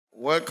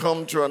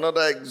Welcome to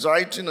another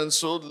exciting and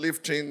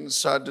soul-lifting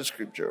Saturday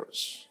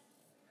Scriptures.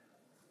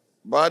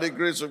 By the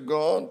grace of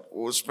God,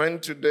 we'll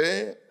spend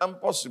today and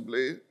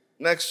possibly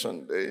next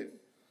Sunday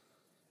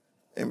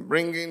in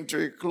bringing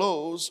to a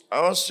close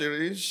our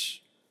series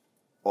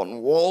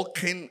on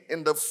walking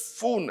in the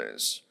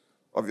fullness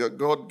of your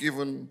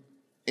God-given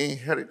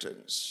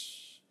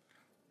inheritance.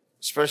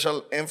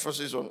 Special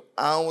emphasis on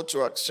how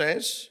to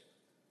access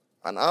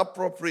and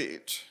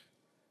appropriate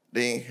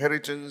the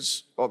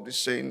inheritance of the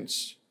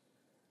saints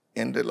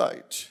in the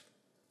light.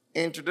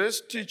 In today's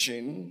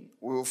teaching,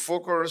 we will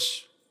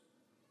focus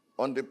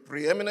on the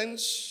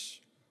preeminence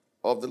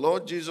of the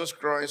Lord Jesus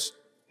Christ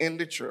in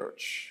the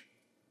church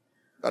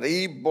that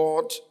he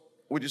bought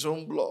with his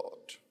own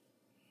blood.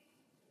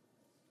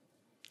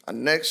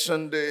 And next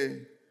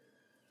Sunday,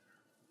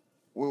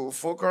 we will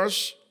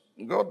focus,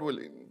 God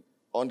willing,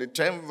 on the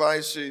 10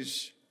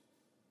 vices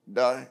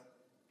that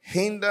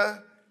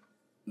hinder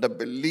the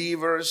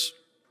believer's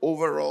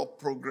overall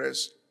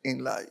progress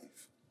in life.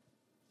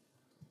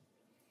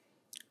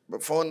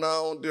 Before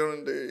now,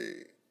 during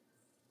the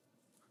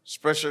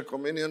special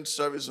communion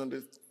service on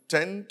the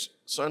 10th,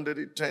 Sunday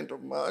the 10th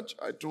of March,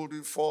 I told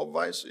you 4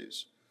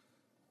 vices.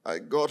 I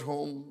got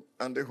home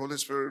and the Holy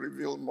Spirit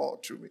revealed more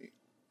to me.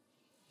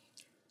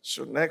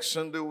 So next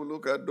Sunday we'll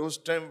look at those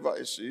 10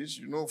 vices.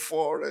 You know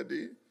 4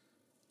 already.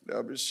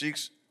 There'll be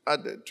 6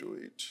 added to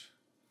it.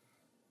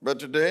 But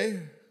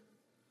today,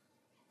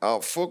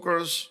 our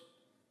focus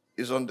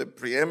is on the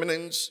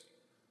preeminence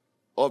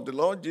of the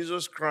Lord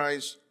Jesus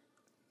Christ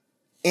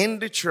in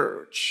the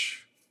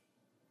church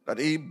that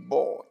he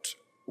bought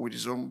with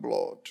his own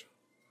blood.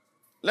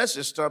 Let's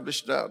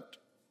establish that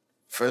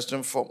first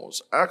and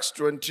foremost. Acts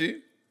 20,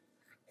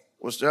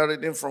 we'll start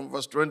reading from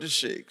verse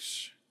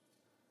 26.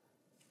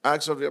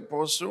 Acts of the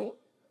Apostle,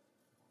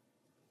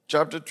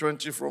 chapter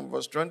 20 from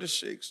verse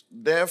 26.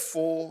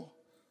 Therefore,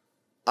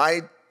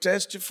 I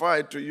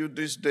testify to you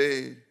this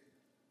day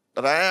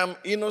that I am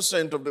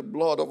innocent of the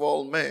blood of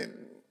all men.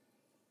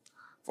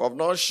 For I have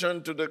not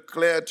shunned to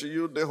declare to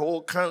you the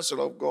whole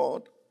counsel of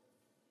God.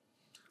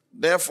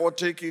 Therefore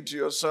take it to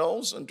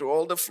yourselves and to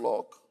all the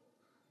flock,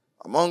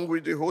 among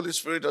which the Holy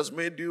Spirit has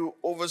made you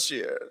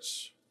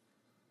overseers,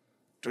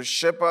 to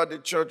shepherd the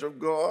church of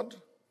God,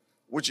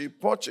 which he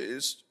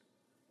purchased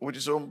with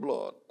his own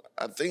blood.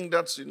 I think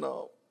that's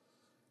enough.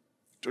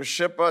 To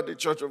shepherd the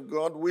church of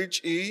God, which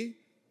he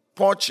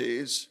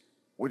purchased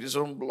with his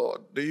own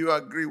blood. Do you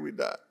agree with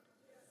that?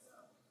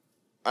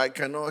 I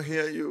cannot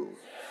hear you.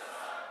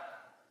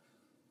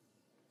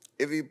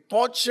 If he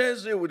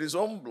purchased it with his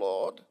own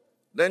blood,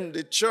 then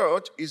the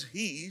church is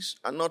his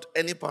and not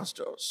any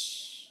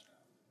pastor's.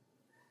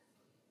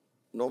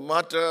 No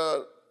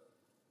matter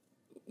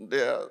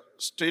their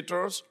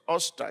status or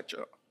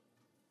stature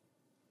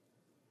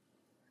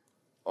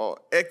or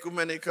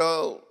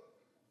ecumenical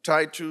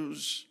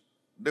titles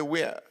they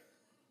wear,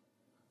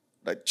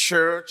 the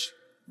church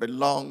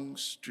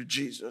belongs to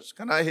Jesus.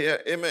 Can I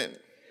hear amen?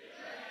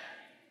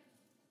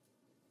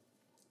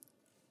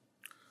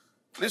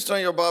 Please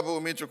turn your Bible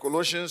with me to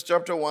Colossians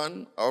chapter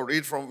 1. I'll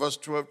read from verse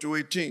 12 to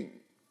 18.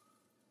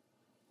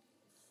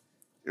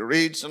 It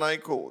reads, and I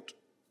quote,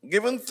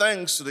 "Giving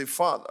thanks to the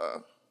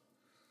Father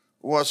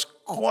who has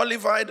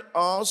qualified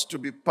us to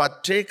be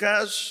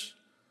partakers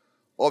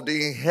of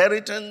the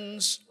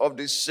inheritance of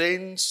the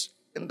saints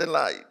in the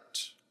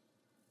light."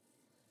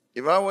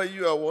 If I were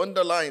you, I would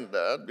underline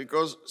that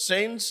because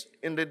saints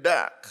in the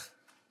dark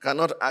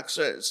cannot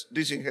access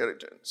this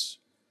inheritance.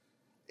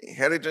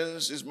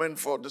 Inheritance is meant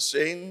for the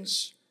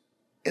saints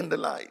in the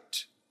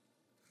light.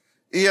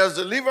 He has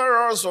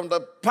delivered us from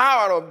the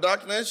power of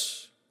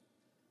darkness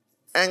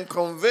and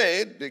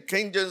conveyed, the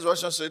King James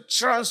Version said,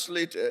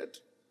 translated,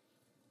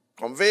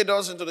 conveyed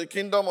us into the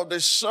kingdom of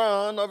the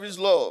Son of his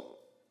love,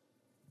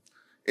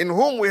 in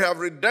whom we have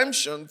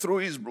redemption through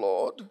his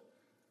blood,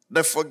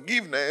 the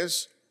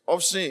forgiveness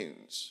of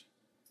sins.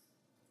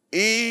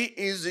 He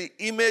is the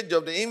image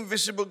of the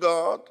invisible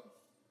God,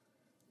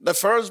 the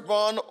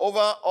firstborn over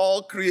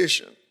all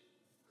creation.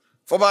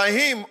 For by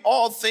him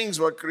all things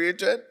were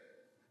created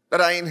that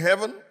are in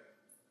heaven,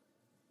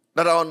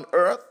 that are on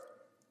earth,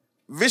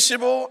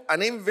 visible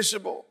and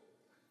invisible,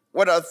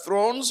 whether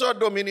thrones or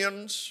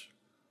dominions,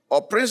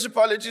 or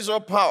principalities or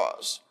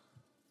powers.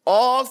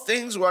 All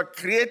things were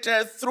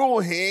created through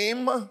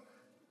him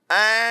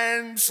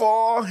and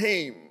for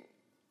him.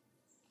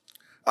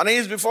 And he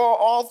is before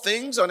all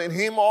things, and in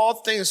him all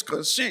things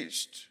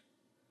consist.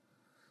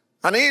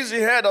 And he is the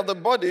head of the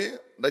body,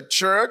 the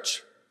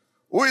church,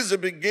 who is the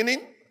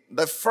beginning,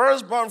 the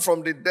firstborn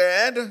from the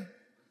dead,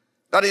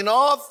 that in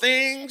all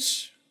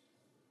things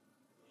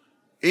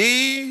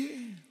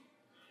he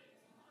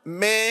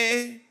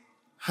may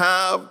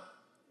have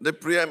the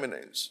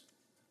preeminence.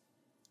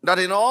 That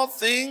in all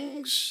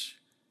things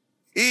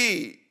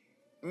he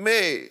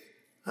may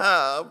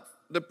have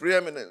the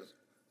preeminence.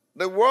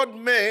 The word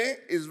may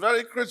is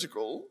very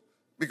critical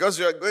because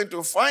you are going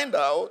to find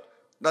out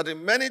that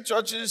in many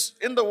churches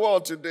in the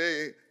world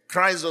today,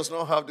 Christ does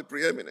not have the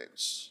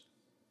preeminence.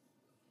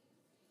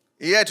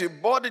 Yet he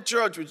bought the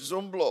church with his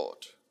own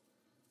blood.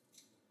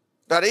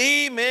 that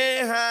he may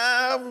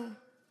have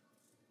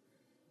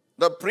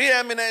the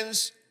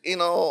preeminence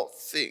in all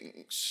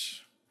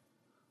things.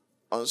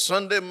 On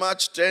Sunday,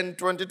 March 10,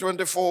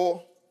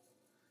 2024,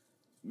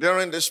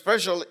 during the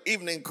special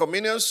evening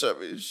communion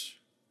service,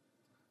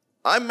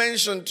 I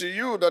mentioned to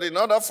you that in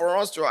order for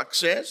us to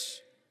access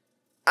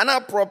and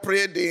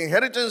appropriate the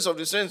inheritance of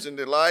the saints in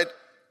the light,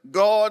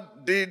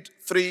 God did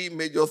three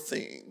major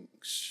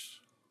things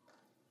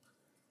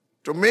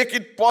to make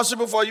it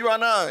possible for you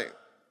and I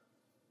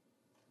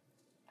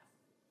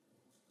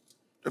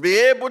to be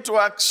able to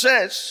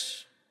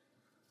access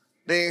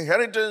the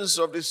inheritance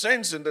of the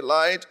saints in the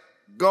light.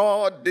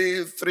 God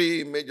did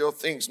three major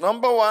things.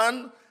 Number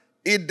one,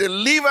 he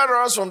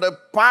delivered us from the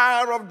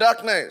power of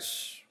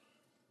darkness.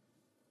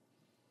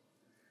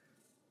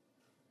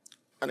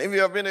 And if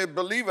you have been a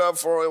believer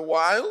for a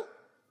while,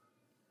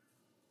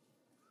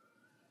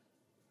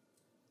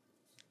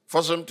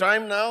 for some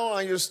time now,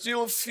 and you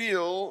still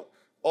feel,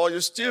 or you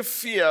still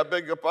fear,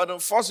 beg your pardon,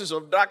 forces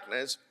of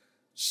darkness,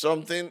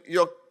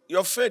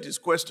 your faith is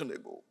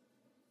questionable.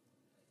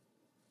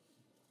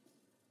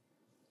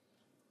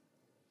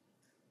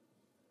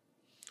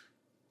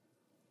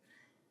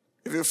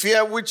 If you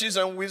fear witches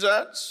and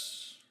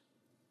wizards,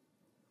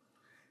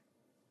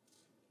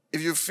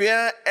 if you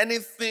fear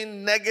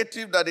anything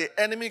negative that the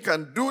enemy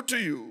can do to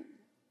you,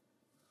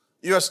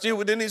 you are still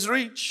within his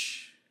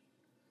reach.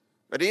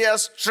 But he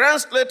has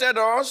translated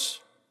us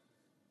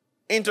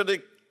into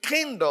the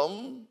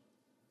kingdom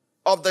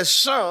of the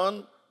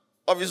Son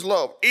of his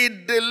love. He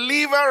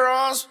delivered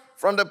us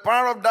from the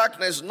power of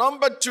darkness.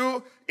 Number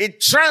two, he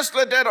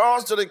translated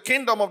us to the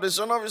kingdom of the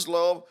Son of his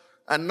love.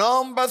 And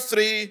number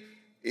three,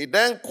 he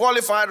then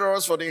qualified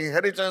us for the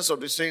inheritance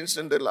of the saints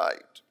in the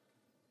light.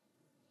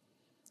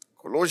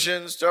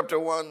 Colossians chapter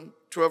 1,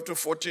 12 to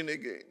 14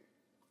 again.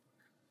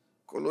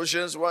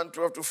 Colossians 1,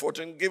 12 to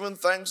 14, giving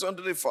thanks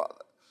unto the Father.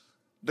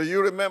 Do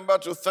you remember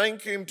to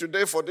thank him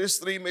today for these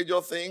three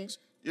major things?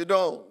 You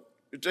don't.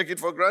 You take it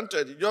for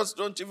granted. You just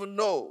don't even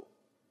know.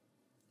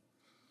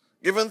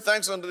 Giving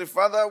thanks unto the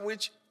Father,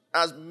 which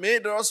has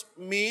made us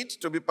meet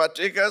to be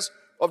partakers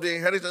of the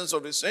inheritance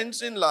of the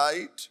saints in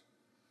light,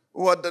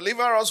 who has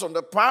delivered us from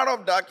the power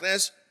of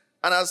darkness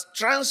and has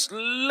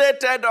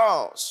translated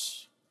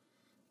us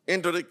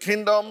into the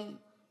kingdom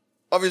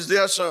of his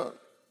dear Son,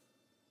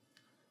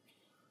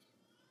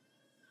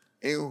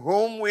 in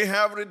whom we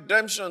have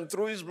redemption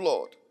through his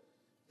blood,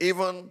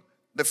 even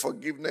the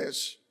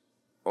forgiveness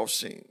of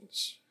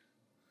sins.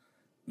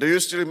 Do you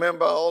still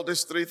remember all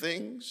these three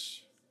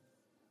things?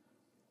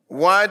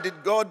 Why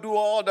did God do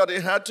all that he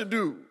had to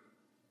do?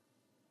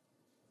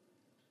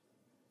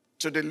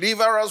 To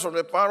deliver us from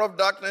the power of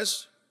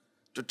darkness,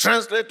 to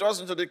translate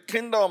us into the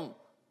kingdom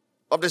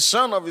of the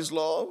Son of his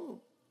love,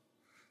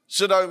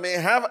 so that we may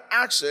have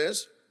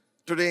access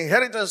to the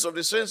inheritance of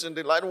the saints in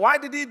the light. Why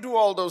did he do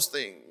all those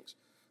things?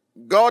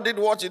 God did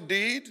what he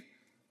did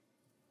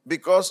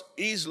because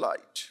he is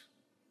light.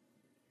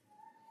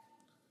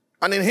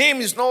 And in him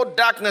is no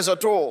darkness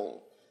at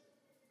all.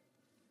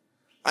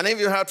 And if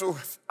you have to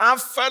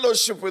have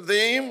fellowship with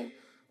him,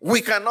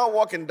 we cannot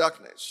walk in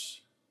darkness.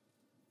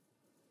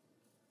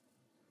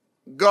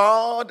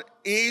 God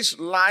is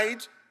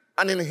light,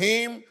 and in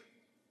him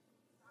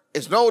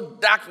is no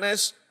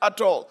darkness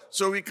at all.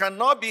 So we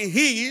cannot be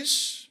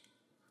his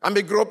and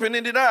be groping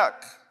in the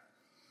dark.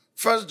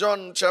 1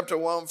 John chapter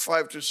 1,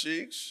 5 to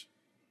 6.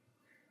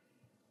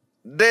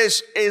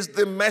 This is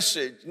the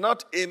message,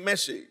 not a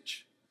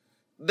message.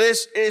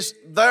 This is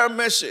their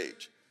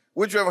message,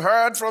 which we have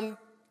heard from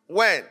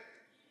when?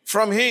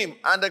 From him,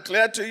 and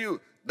declared to you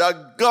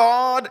that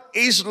God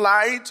is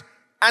light,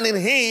 and in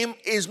him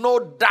is no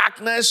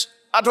darkness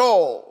at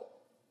all.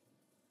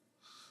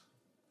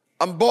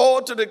 I'm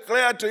bold to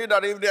declare to you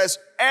that if there's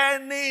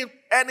any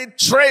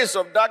trace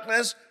of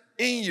darkness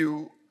in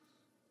you,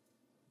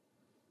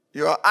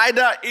 you are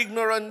either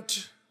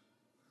ignorant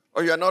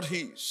or you are not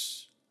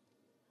his.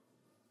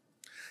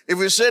 If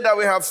we say that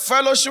we have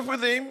fellowship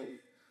with him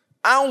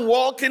and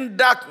walk in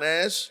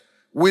darkness,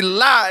 we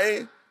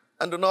lie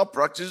and do not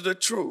practice the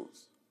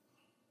truth.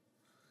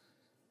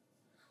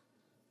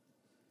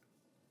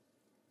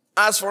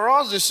 As for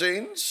us, the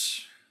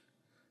saints,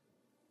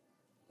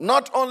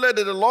 not only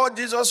did the Lord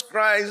Jesus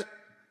Christ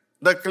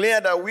declare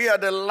that we are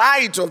the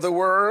light of the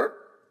world,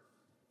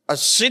 a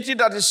city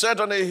that is set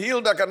on a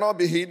hill that cannot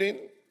be hidden,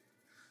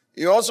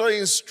 he also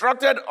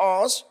instructed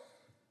us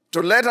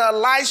to let our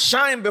light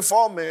shine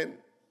before men,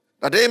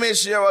 that they may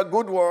see our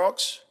good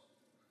works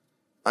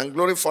and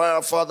glorify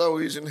our Father who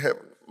is in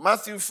heaven.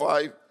 Matthew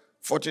 5,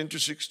 14 to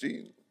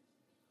 16.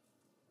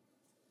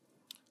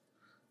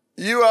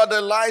 You are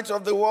the light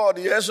of the world,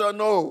 yes or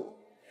no?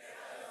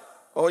 Yes.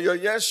 Or your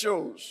yes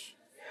shows.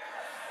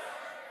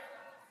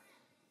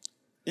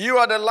 Yes. You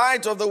are the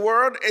light of the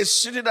world. A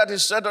city that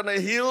is set on a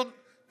hill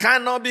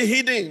cannot be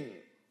hidden.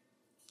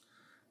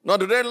 Nor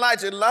do they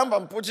light a lamp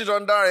and put it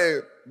under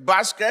a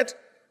basket,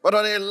 but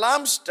on a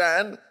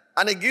lampstand,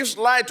 and it gives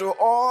light to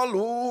all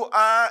who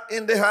are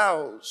in the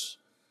house.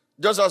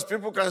 Just as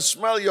people can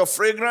smell your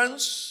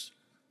fragrance,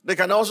 they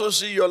can also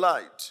see your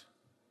light.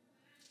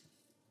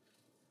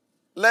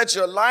 let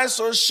your light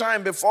so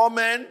shine before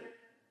men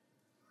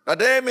that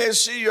they may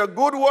see your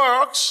good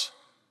works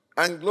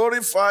and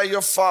glorify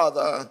your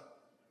Father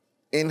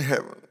in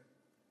heaven.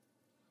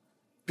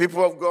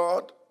 People of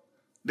God,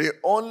 the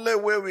only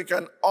way we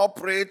can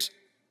operate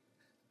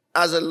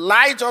as a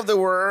light of the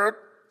word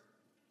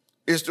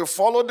is to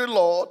follow the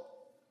Lord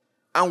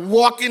and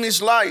walk in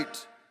his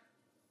light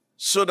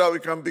so that we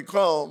can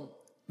become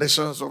the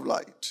sons of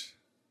light.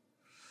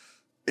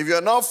 If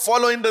you're not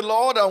following the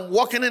Lord and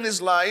walking in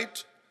his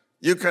light,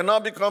 you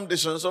cannot become the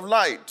sons of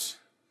light.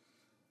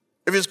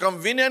 If it's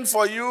convenient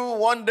for you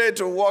one day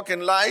to walk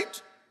in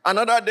light,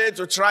 another day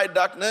to try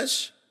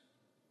darkness,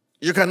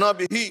 you cannot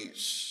be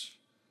his.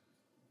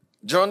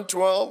 John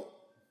 12,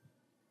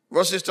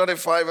 verses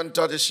 35 and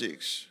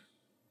 36.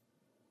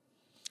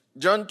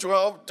 John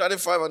 12,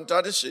 35 and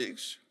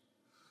 36.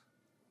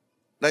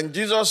 Then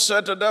Jesus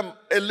said to them,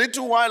 a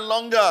little while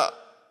longer,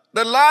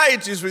 the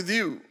light is with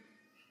you.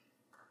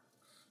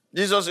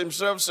 Jesus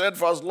himself said,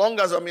 for as long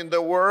as I'm in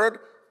the word,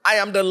 I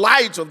am the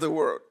light of the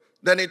world.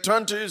 Then he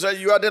turned to you and said,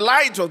 you are the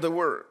light of the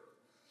world.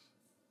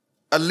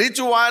 A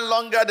little while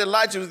longer, the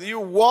light is with you.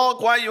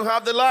 Walk while you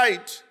have the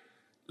light,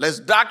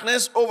 lest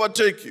darkness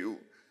overtake you.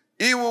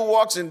 He who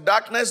walks in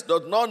darkness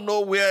does not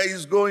know where he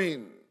is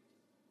going.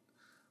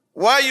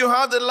 While you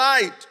have the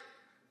light,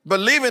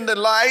 believe in the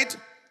light,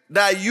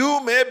 that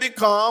you may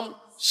become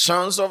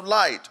sons of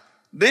light.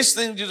 This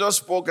thing Jesus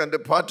spoke and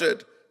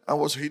departed and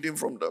was hidden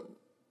from them.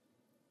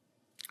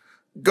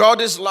 God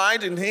is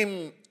light, in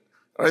him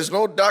there is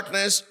no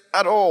darkness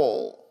at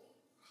all.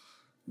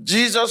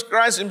 Jesus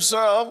Christ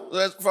himself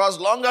says, for as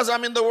long as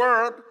I'm in the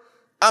world,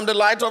 I'm the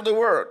light of the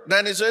world.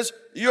 Then he says,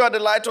 you are the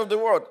light of the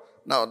world.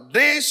 Now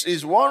this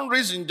is one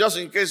reason, just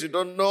in case you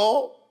don't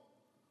know,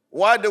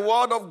 why the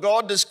word of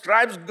God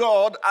describes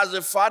God as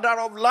the Father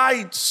of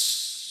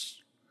lights.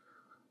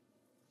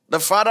 The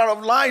Father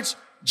of lights.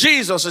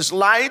 Jesus is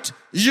light.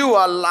 You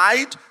are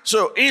light.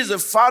 So he is the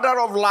Father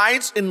of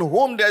lights, in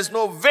whom there is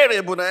no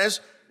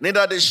variableness,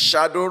 neither the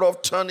shadow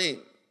of turning.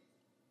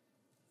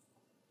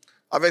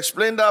 I've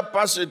explained that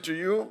passage to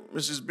you,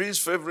 Mrs. B's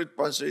favorite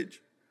passage.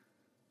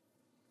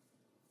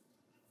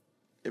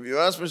 If you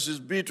ask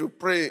Mrs. B to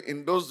pray,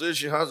 in those days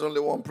she has only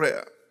one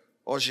prayer,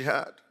 or she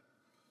had.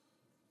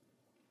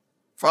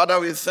 Father,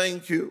 we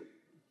thank you.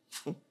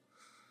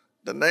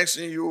 The next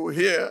thing you will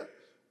hear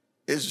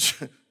is,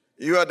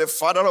 you are the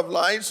Father of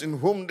lights, in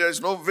whom there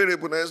is no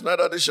variableness,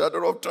 neither the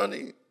shadow of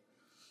turning.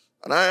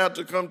 And I had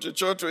to come to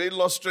church to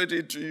illustrate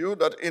it to you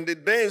that in the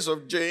days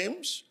of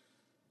James,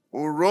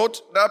 who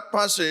wrote that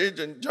passage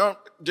in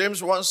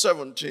James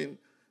 1:17,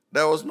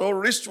 there was no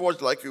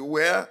wristwatch like you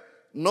wear,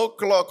 no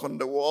clock on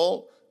the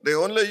wall. They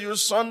only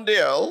used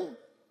sundial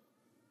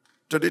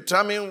to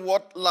determine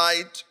what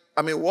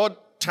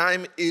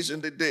time is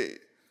in the day.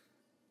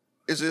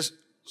 It is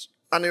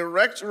an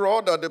erect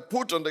rod that they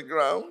put on the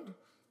ground,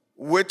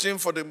 waiting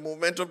for the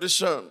movement of the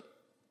sun.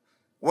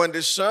 When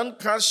the sun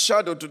casts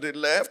shadow to the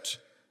left,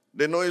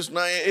 they know it's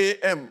 9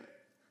 a.m.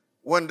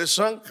 When the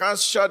sun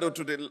casts shadow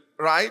to the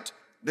right,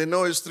 they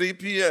know it's 3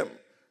 p.m.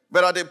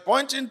 But at a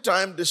point in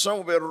time, the sun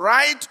will be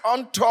right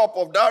on top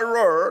of that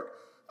rod,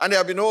 and there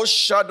will be no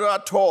shadow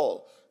at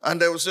all. And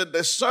they will say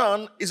the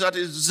sun is at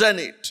its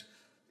zenith,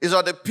 is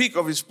at the peak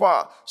of his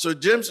power. So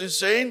James is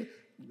saying,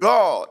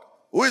 God,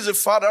 who is the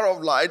Father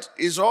of light,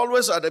 is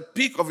always at the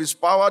peak of his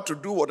power to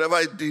do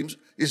whatever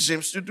he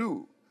seems to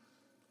do.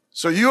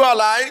 So you are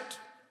light,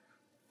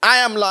 I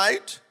am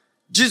light,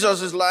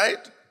 Jesus is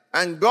light,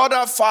 and God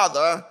our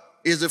Father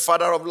is the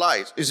Father of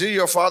light. Is he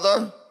your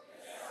Father?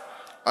 Yes,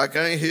 I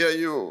can't hear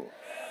you.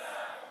 Yes,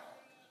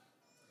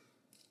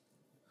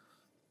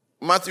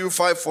 Matthew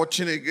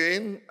 5:14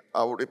 again.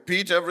 I will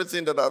repeat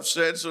everything that I've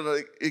said so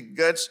that it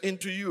gets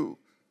into you.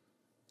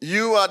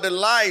 You are the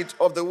light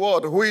of the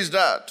world. Who is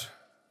that?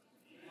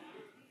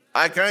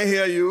 I can't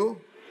hear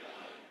you.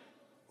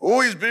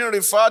 Who is being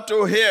referred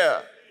to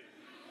here?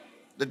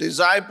 The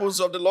disciples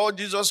of the Lord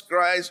Jesus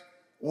Christ,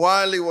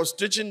 while he was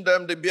teaching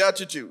them the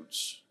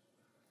Beatitudes.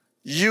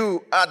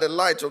 You are the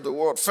light of the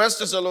world. 1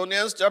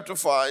 Thessalonians chapter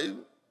 5,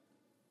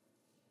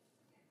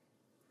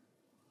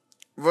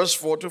 verse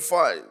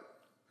 4-5.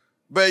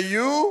 But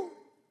you,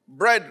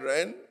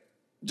 brethren,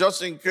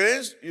 just in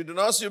case you do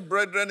not see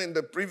brethren in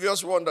the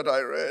previous one that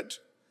I read,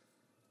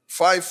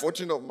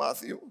 5:14 of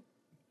Matthew.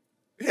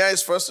 Here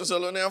is 1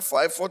 Thessalonians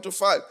 5,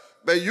 4-5.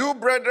 But you,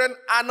 brethren,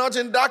 are not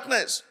in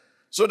darkness,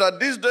 so that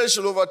this day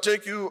shall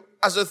overtake you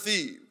as a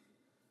thief.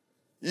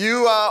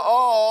 You are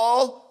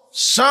all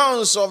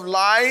sons of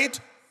light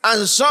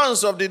and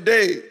sons of the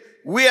day.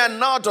 We are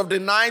not of the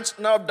night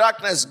nor of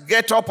darkness.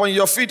 Get up on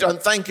your feet and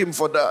thank him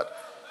for that.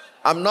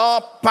 I'm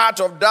not part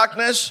of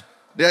darkness.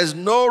 There is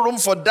no room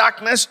for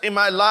darkness in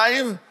my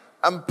life.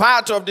 I'm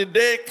part of the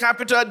day,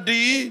 capital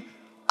D.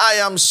 I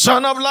am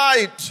son of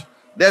light.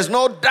 There's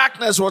no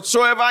darkness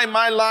whatsoever in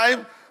my life,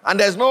 and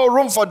there's no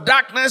room for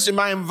darkness in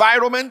my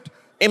environment,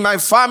 in my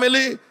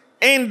family,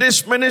 in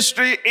this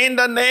ministry, in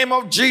the name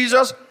of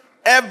Jesus.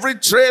 Every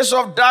trace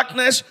of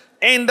darkness,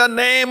 in the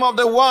name of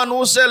the one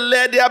who said,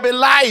 let there be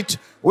light,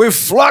 we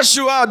flush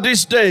you out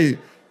this day.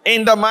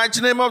 in the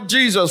mighty name of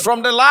Jesus,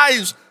 from the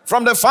lives,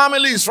 from the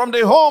families, from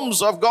the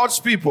homes of God's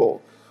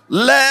people.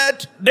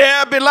 Let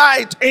there be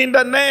light in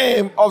the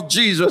name of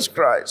Jesus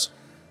Christ.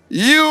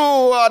 You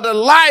are the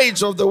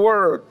light of the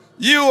world.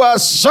 You are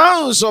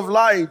sons of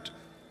light.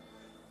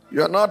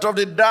 You are not of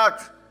the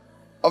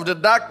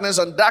darkness,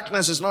 and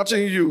darkness is not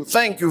in you.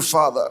 Thank you,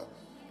 Father,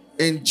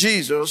 in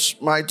Jesus'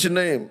 mighty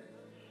name.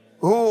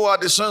 Who are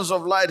the sons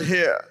of light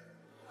here?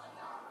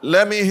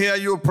 Let me hear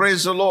you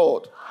praise the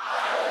Lord.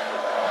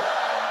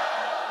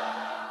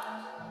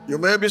 You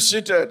may be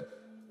seated.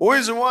 Who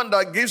is the one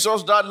that gives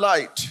us that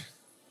light?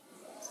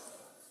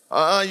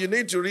 You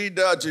need to read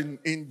that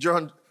in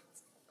John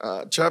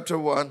chapter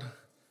 1.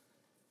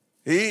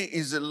 He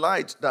is the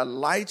light that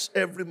lights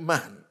every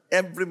man.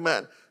 Every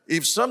man.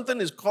 If something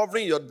is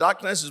covering your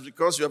darkness, it's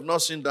because you have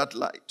not seen that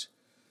light.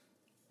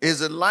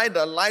 It's a light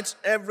that lights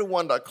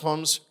everyone that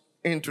comes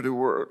into the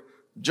world.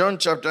 John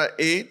chapter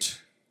 8,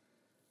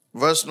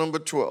 verse number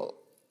 12.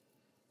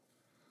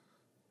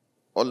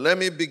 Or let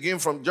me begin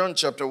from John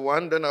chapter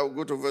 1, then I'll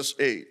go to verse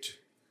 8.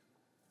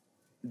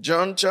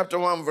 John chapter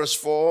 1, verse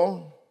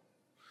 4.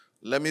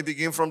 Let me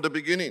begin from the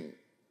beginning.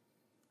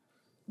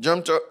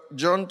 John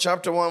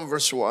chapter 1,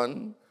 verse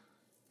 1.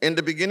 In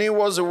the beginning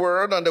was the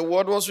Word, and the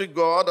Word was with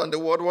God, and the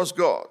Word was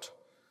God.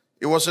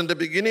 It was in the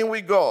beginning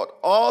with God.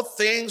 All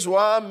things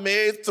were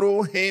made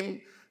through him,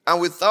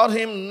 and without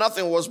him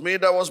nothing was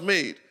made that was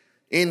made.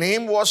 In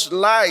him was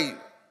life,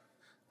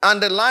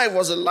 and the life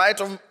was the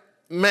light of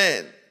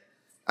men.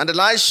 And the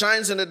light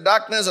shines in the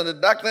darkness, and the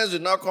darkness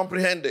did not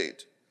comprehend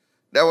it.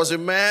 There was a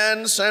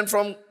man sent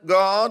from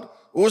God,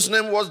 whose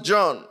name was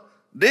John.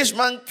 This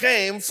man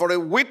came for a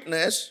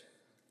witness,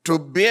 to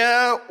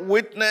bear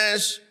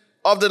witness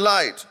of the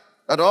light,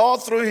 that all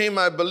through him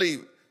I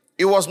believe.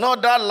 It was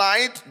not that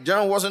light,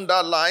 John wasn't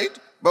that light,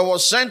 but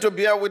was sent to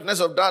bear witness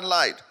of that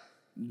light.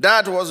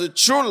 That was the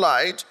true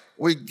light,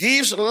 which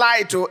gives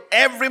light to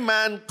every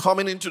man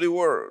coming into the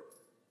world.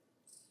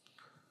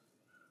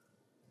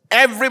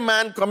 Every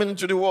man coming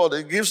into the world,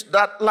 it gives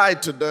that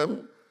light to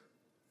them.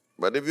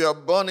 But if you are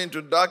born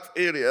into dark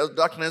areas,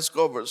 darkness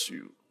covers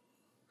you.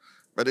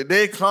 But the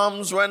day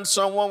comes when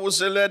someone will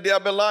say, let there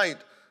be light.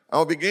 And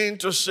will begin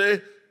to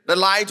say, the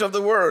light of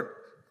the word.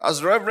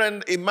 As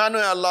Reverend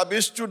Emmanuel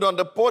Alabi stood on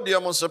the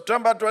podium on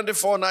September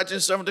 24,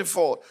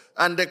 1974,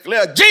 and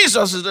declared,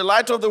 Jesus is the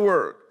light of the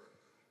world.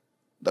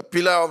 The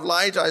pillar of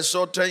light I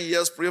saw 10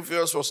 years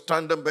previous was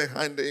standing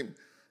behind him.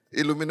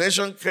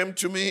 Illumination came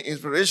to me,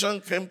 inspiration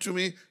came to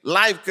me,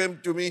 life came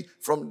to me.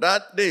 From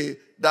that day,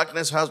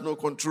 darkness has no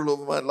control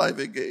over my life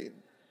again.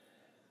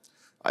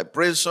 I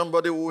pray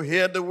somebody will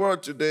hear the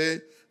word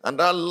today, and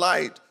that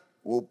light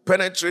will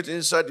penetrate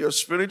inside your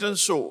spirit and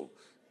soul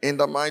in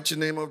the mighty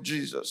name of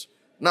Jesus.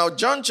 Now,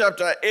 John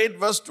chapter 8,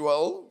 verse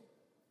 12.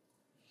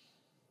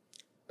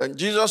 And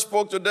Jesus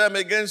spoke to them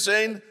again,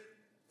 saying,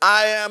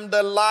 I am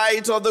the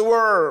light of the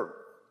world.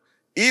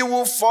 He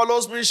who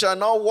follows me shall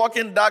not walk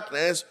in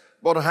darkness,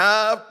 but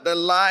have the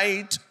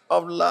light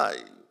of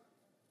life.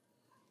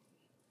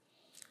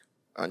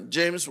 And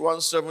James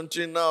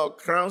 1:17 now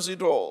crowns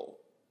it all.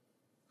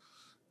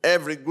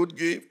 Every good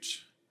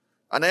gift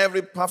and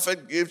every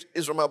perfect gift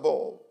is from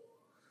above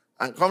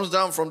and comes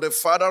down from the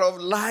Father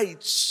of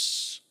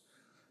lights,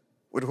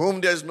 with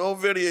whom there is no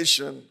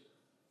variation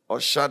or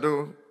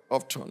shadow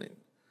of turning.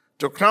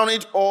 To crown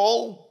it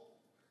all,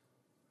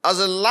 as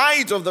a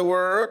light of the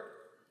world,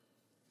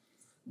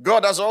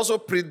 God has also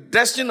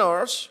predestined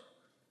us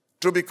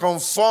to be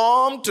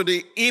conformed to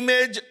the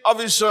image of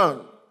his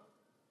Son,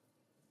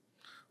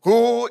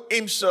 who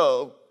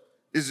himself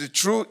is the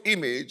true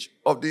image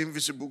of the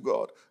invisible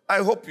God. I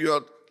hope you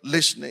are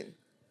listening.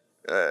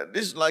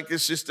 This is like a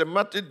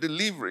systematic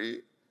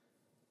delivery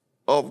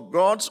of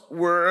God's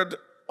word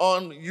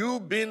on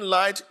you being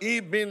light, he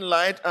being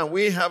light, and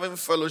we having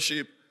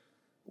fellowship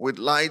with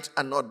light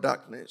and not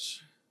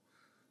darkness.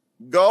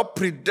 God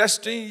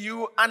predestined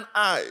you and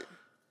I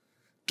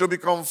to be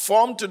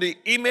conformed to the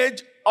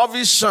image of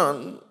his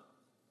Son,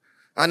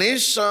 and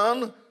his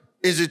Son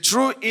is the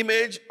true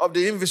image of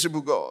the invisible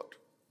God.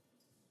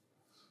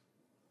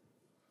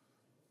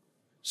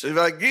 So if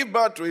I give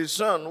birth to his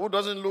Son who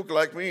doesn't look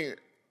like me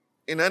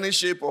in any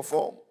shape or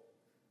form,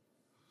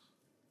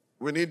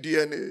 we need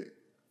DNA.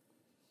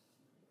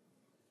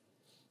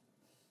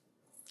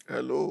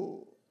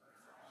 Hello.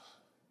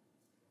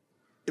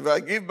 If I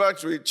give birth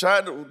to a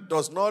child who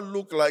does not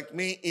look like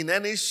me in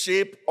any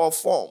shape or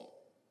form,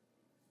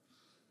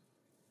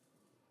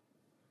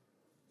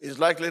 it's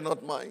likely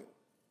not mine.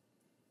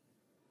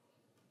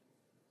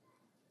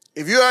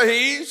 If you are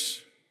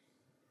his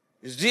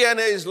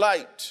DNA is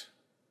light.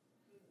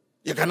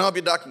 You cannot be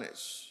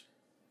darkness.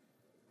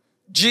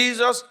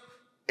 Jesus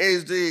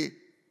is the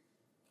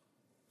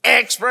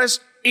express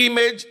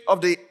image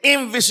of the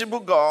invisible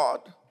God,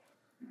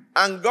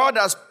 and God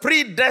has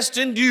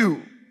predestined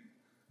you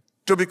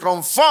to be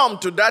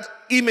conformed to that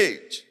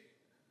image.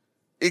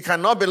 It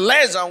cannot be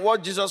less than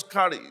what Jesus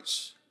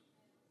carries.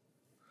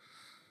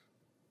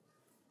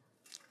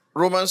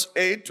 Romans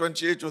 8,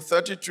 28 to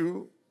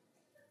 32.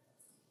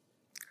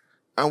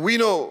 And we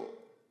know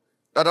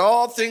that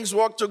all things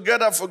work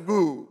together for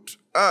good.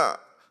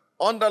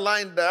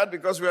 Underline that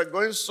because we are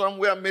going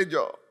somewhere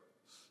major.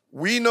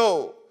 We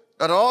know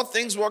that all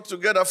things work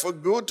together for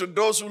good to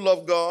those who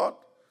love God,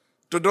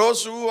 to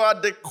those who are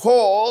the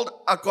called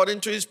according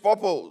to his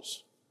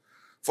purpose,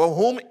 for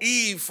whom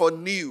he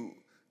foreknew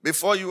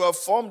before you were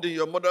formed in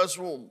your mother's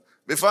womb,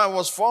 before I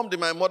was formed in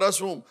my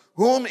mother's womb,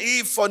 whom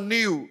he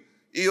foreknew,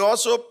 he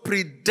also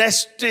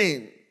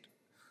predestined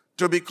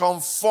to be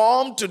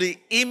conformed to the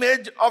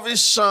image of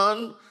his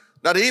Son,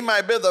 that he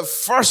might be the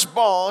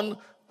firstborn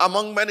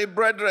among many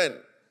brethren.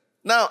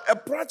 Now, a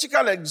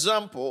practical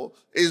example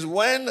is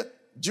when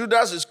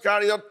Judas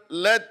Iscariot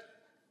led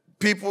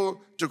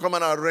people to come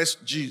and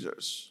arrest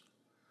Jesus.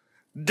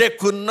 They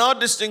could not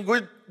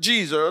distinguish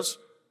Jesus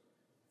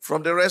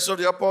from the rest of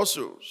the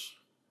apostles.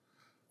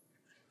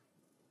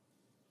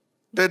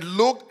 They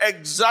looked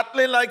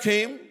exactly like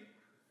him,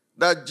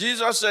 that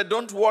Jesus said,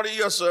 don't worry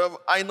yourself,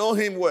 I know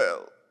him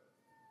well.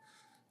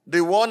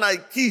 The one I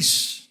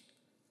kiss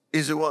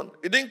is the one.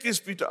 He didn't kiss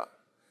Peter.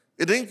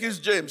 He didn't kiss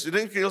James. He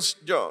didn't kiss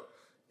John.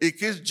 He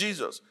kissed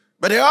Jesus.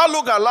 But they all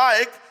look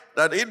alike,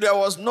 that if there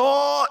was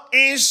no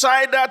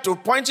insider to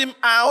point him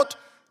out,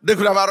 they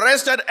could have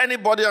arrested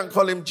anybody and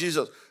called him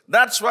Jesus.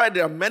 That's why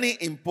there are many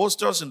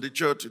impostors in the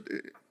church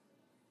today.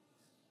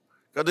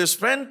 Because they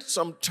spend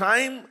some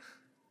time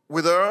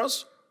with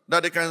us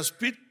that they can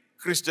speak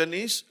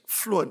Christianese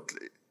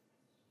fluently.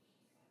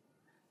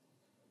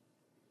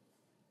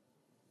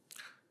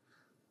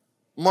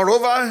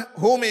 Moreover,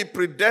 whom he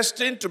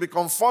predestined to be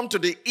conformed to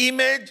the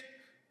image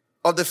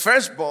of the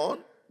firstborn,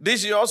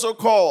 this he also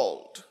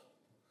called.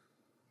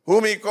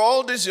 Whom he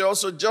called, this he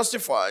also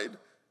justified.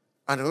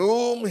 And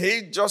whom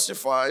he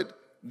justified,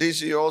 this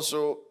he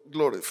also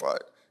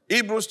glorified.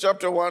 Hebrews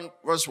chapter 1,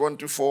 verse 1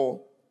 to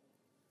 4.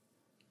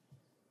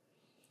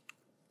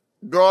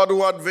 God,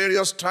 who at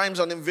various times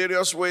and in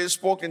various ways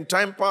spoke in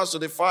time past to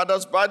the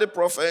fathers by the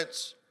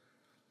prophets,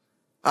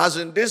 has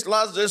in this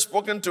last day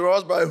spoken to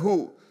us by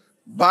who?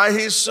 By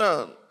his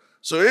Son.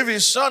 So if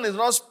his Son is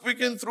not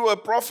speaking through a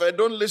prophet,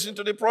 don't listen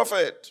to the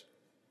prophet.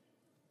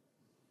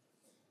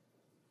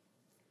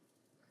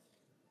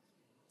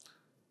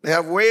 They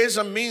have ways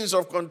and means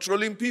of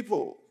controlling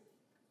people.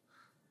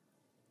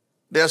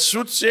 They are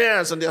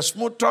soothsayers and they are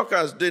smooth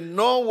talkers. They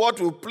know what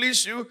will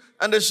please you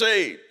and they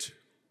say it.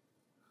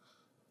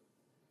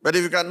 But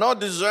if you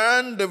cannot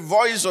discern the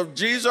voice of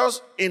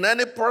Jesus in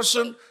any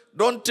person,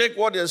 don't take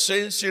what they're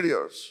saying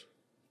serious.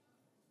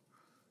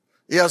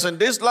 He has in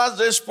this last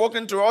day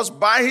spoken to us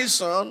by his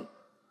Son,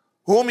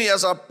 whom he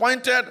has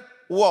appointed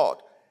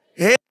what?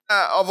 Heir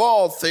of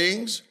all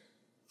things,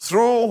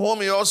 through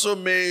whom he also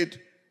made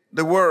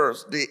the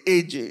worlds, the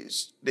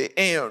ages, the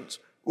aeons,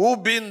 who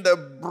being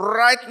the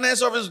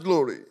brightness of his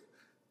glory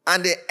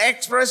and the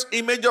express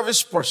image of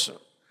his person,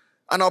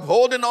 and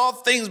upholding all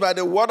things by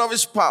the word of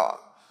his power,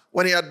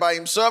 when he had by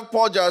himself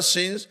purged our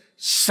sins,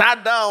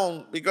 sat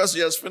down because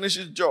he has finished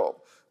his job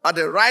at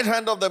the right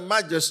hand of the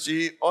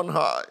majesty on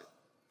high,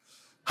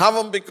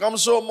 having become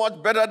so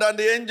much better than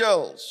the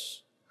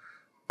angels,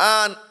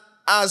 and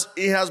as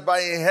he has by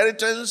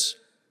inheritance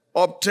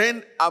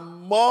obtained a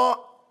more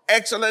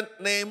excellent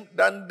name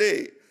than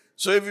they.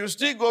 So if you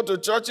still go to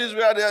churches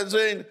where they are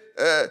saying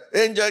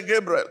Angel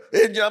Gabriel,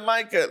 Angel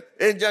Michael,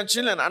 Angel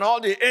Chilen, and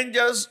all the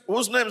angels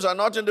whose names are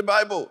not in the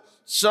Bible,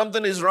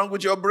 something is wrong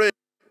with your brain.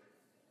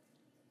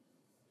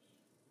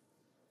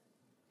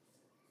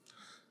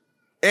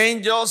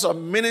 Angels are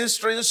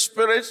ministering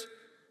spirits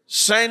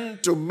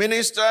sent to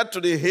minister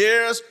to the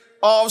heirs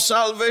of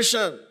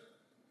salvation.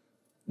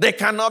 They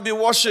cannot be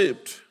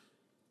worshipped.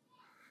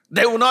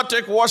 They will not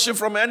take worship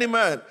from any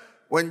man.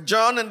 When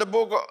John in the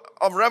book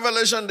of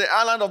Revelation, the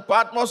island of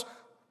Patmos,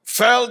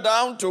 fell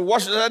down to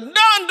worship, he said,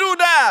 don't do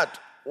that.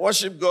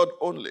 Worship God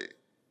only.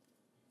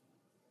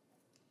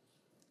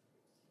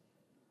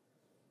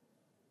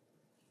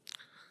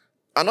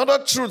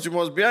 Another truth you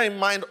must bear in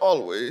mind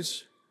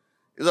always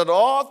is that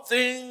all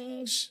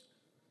things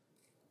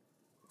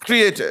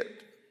created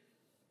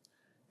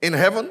in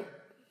heaven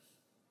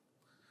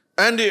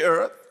and the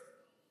earth,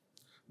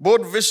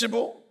 both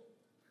visible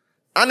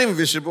and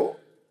invisible,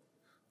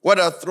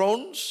 whether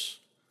thrones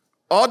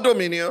or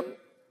dominion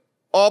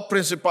or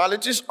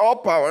principalities or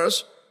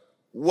powers,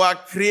 were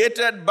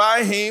created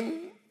by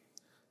him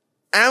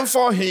and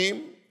for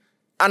him,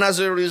 and as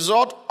a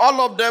result,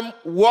 all of them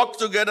work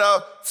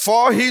together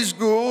for his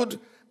good,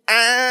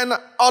 and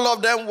all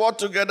of them work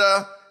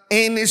together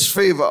in his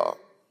favor.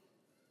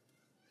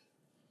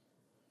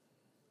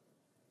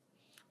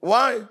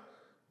 Why?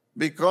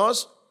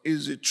 Because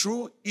it's a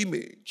true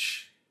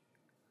image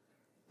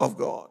of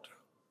God.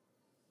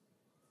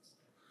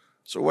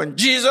 So when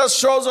Jesus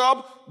shows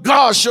up,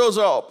 God shows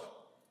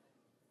up.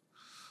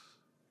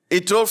 He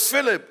told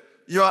Philip,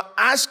 you are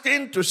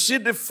asking to see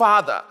the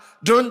Father.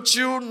 Don't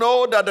you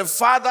know that the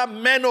Father,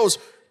 Menos,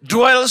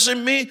 dwells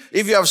in me?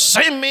 If you have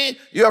seen me,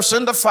 you have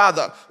seen the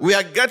Father. We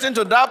are getting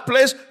to that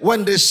place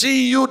when they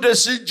see you, they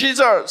see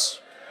Jesus.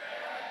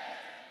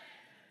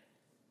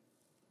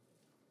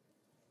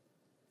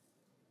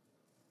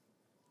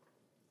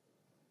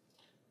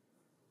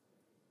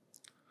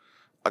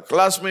 a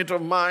classmate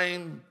of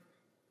mine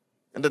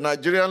in the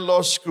Nigerian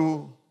law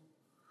school,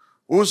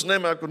 whose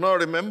name I could not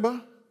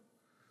remember,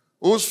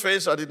 whose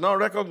face I did not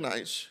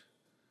recognize,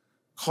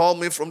 called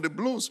me from the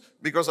blues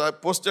because I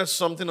posted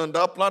something on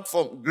that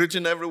platform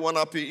greeting everyone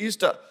happy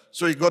Easter.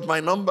 So he got my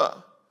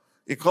number.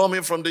 He called me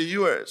from the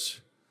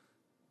US.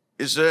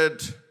 He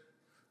said,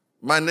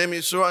 my name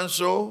is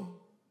so-and-so.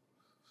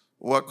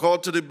 We were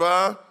called to the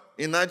bar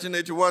in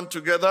 1981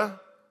 together.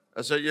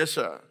 I said, yes,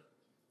 sir.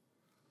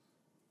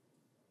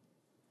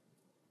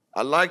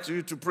 I'd like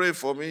you to pray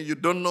for me. You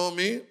don't know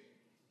me.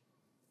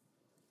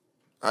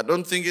 I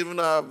don't think even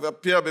I've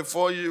appeared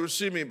before you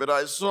see me, but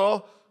I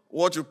saw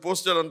what you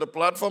posted on the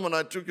platform and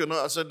I took your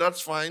note. I said, that's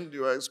fine.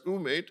 You are a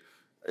schoolmate.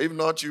 If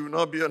not, you will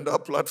not be on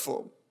that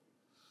platform.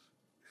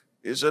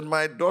 He said,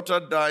 my daughter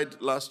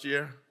died last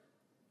year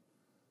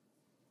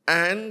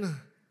and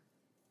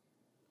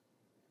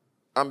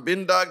I'm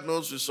being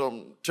diagnosed with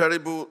some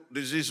terrible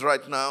disease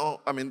right now.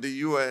 I'm in the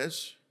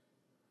US.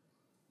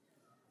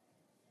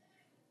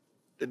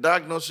 The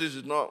diagnosis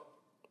is not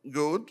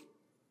good,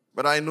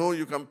 but I know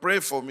you can pray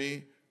for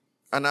me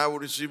and I will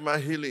receive my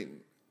healing.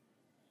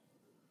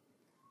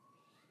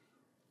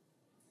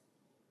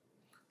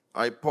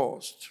 I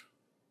paused.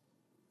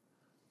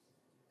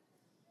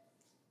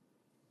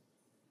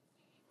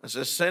 I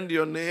said, send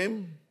your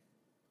name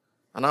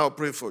and I'll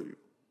pray for you.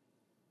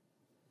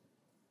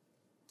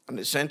 And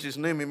he sent his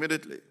name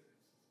immediately.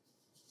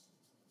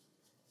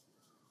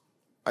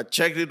 I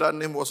checked it, that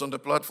name was on the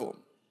platform.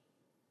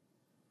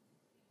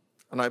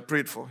 And I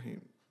prayed for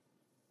him.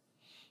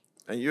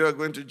 And you are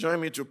going to join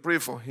me to pray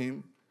for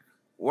him.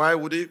 Why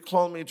would he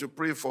call me to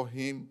pray for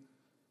him?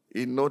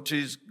 He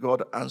noticed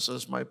God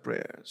answers my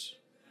prayers.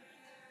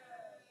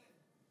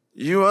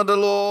 You are the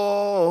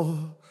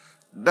Lord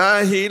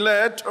that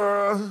healeth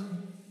earth.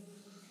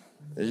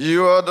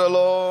 You are the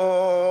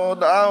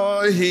Lord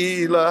our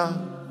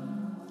healer.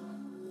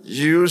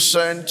 You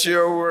sent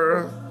your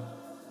word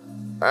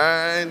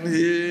and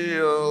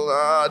healed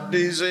our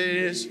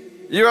disease.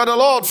 You are the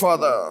Lord,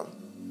 Father.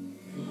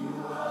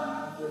 You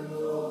are the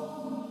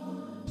Lord.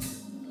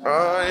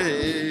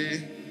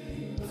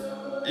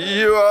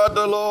 You are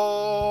the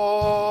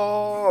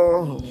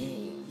Lord.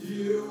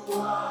 You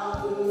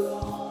are the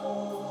Lord.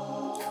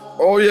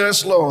 Oh,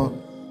 yes, Lord.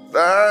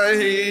 That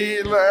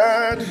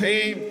healed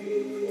him.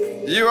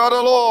 You are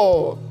the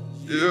Lord.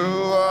 You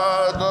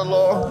are the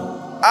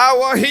Lord.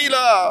 Our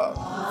healer.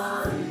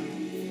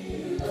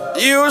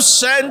 You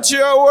sent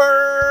your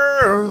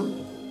word.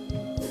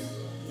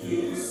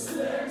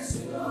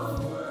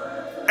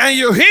 And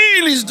you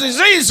heal his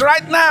disease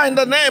right now in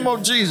the name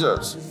of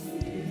Jesus.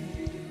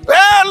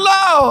 Hey,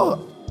 Lord.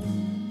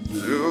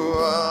 You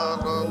are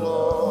the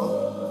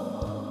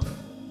Lord.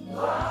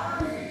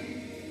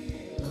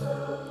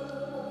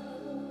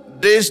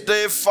 This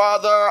day,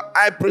 Father,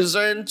 I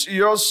present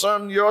your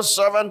son, your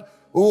servant,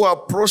 who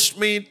approached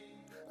me.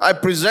 I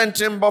present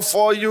him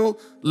before you.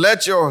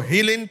 Let your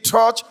healing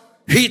touch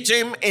hit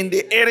him in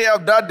the area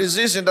of that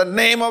disease in the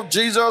name of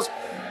Jesus.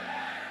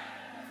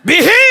 Be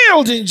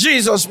healed in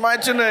Jesus'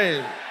 mighty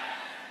name.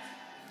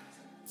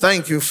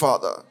 Thank you,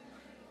 Father.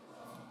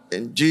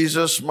 In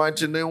Jesus'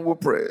 mighty name we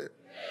pray.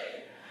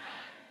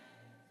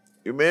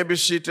 You may be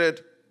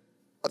seated.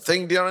 I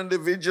think during the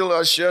vigil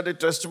I shared the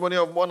testimony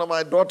of one of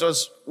my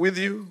daughters with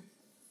you.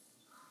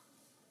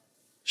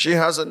 She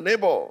has a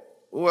neighbor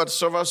who had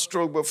suffered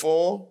stroke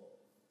before.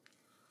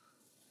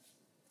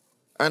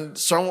 And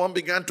someone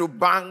began to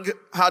bang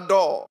her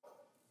door.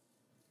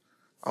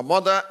 Her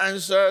mother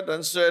answered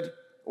and said,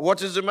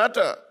 what is the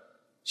matter?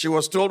 She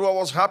was told what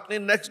was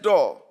happening next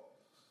door.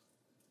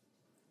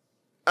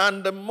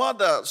 And the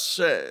mother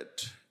said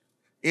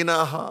in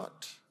her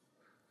heart,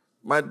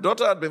 my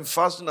daughter had been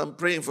fasting and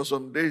praying for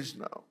some days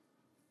now.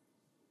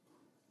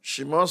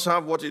 She must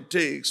have what it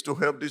takes to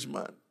help this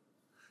man.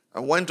 I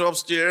went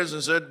upstairs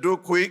and said, do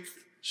quick.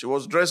 She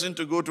was dressing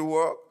to go to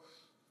work.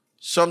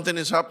 Something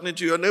is happening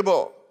to your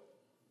neighbor.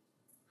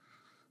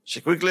 She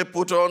quickly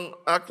put on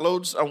her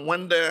clothes and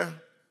went there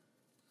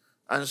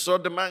and saw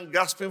the man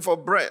gasping for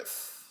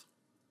breath.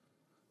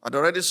 Had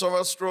already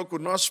suffered stroke,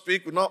 could not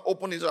speak, could not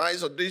open his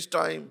eyes at this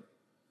time.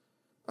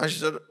 And she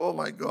said, oh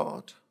my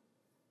God,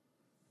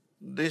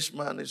 this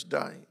man is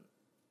dying.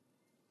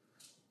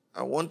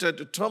 I wanted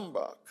to turn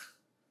back.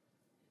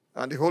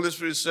 And the Holy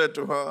Spirit said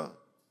to her,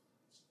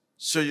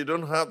 so you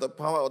don't have the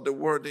power of the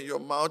word in your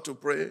mouth to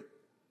pray?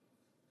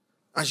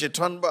 And she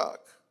turned back.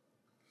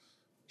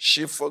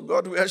 She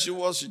forgot where she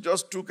was. She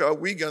just took her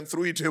wig and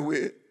threw it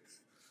away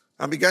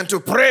and began to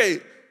pray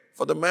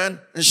for the man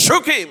and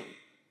shook him.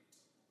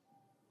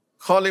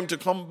 Called him to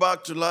come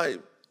back to life.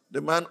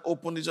 The man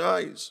opened his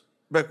eyes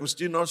but could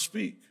still not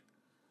speak.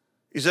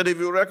 He said, if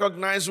you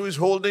recognize who is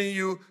holding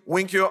you,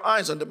 wink your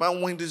eyes. And the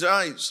man winked his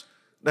eyes.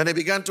 Then he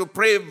began to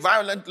pray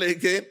violently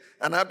again.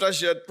 And after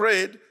she had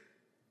prayed,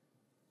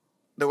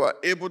 they were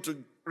able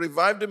to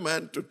revive the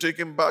man to take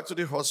him back to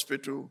the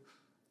hospital.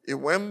 He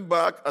went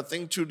back, I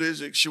think 2 days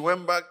ago. She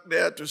went back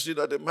there to see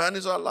that the man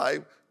is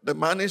alive. The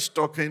man is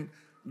talking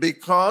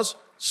because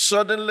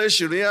suddenly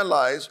she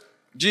realized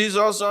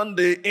Jesus on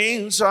the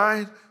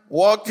inside,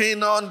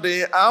 walking on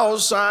the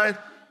outside.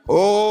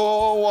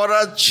 Oh, what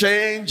a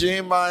change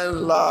in my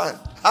life.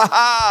 Ha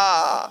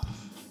ha!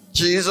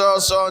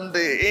 Jesus on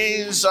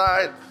the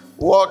inside,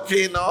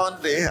 walking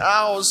on the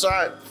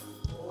outside.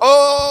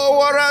 Oh,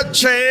 what a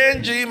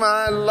change in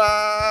my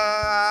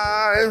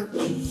life.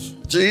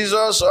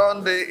 Jesus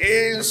on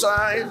the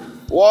inside,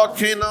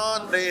 walking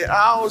on the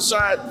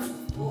outside.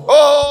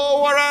 Oh,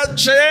 what a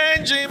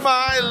change in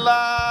my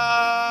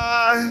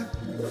life.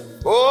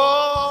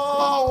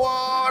 Oh,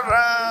 what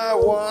a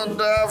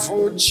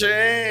wonderful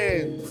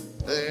change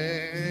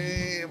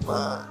in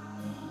my.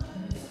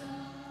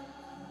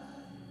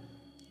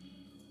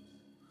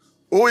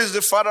 Who is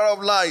the Father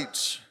of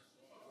light?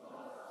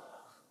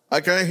 I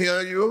can't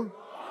hear you.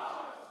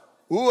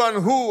 Who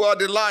and who are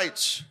the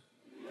lights?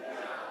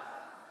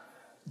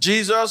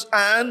 Jesus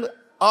and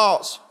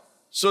us.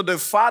 So the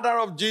Father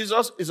of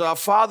Jesus is our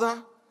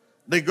Father.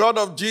 The God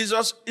of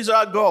Jesus is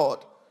our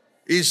God.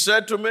 He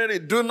said to Mary,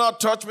 do not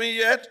touch me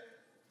yet.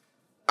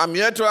 I'm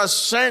yet to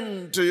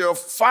ascend to your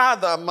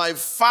Father, my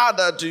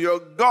Father, to your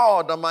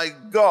God, and my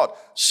God.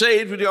 Say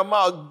it with your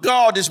mouth.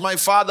 God is my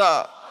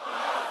Father.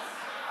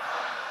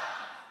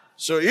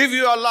 So if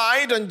you are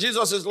light and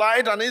Jesus is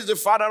light and he's the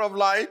Father of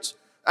light,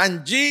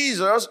 and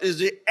Jesus is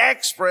the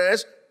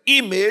express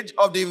image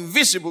of the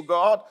invisible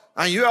God,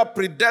 and you are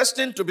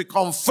predestined to be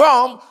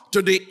conformed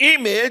to the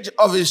image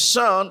of his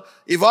Son,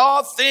 if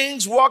all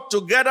things work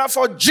together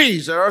for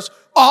Jesus,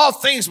 all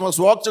things must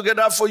work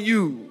together for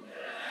you.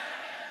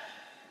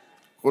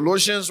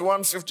 Colossians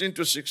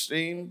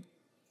 1:15-16.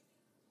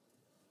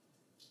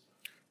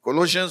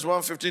 Colossians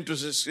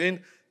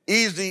 1:15-16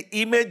 is the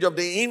image of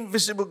the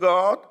invisible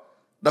God,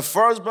 the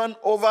firstborn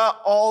over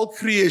all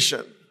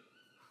creation.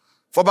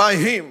 For by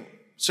him,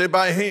 say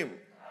by him.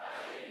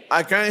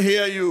 I can't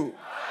hear you.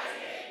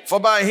 For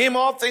by him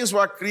all things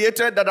were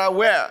created that are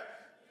where?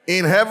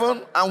 In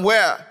heaven and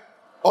where?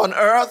 On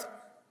earth,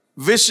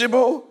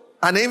 visible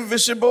and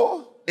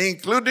invisible,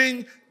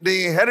 including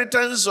the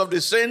inheritance of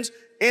the saints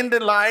in the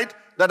light,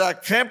 that are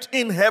kept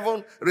in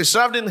heaven,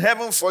 reserved in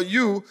heaven for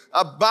you,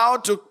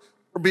 about to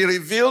be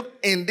revealed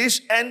in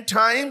these end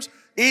times.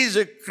 He is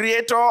the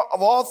creator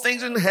of all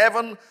things in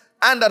heaven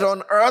and that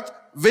on earth,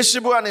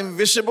 visible and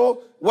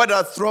invisible,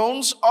 whether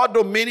thrones or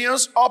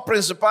dominions or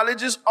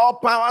principalities or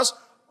powers.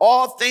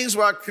 All things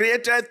were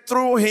created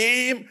through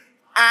him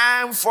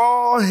and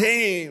for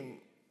him.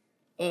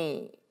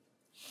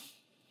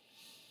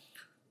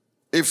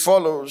 It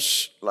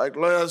follows, like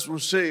lawyers will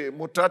say,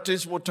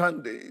 mutatis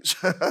mutandis.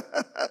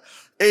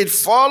 It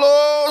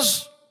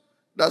follows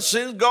that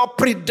since God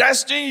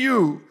predestined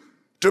you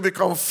to be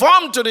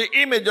conformed to the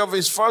image of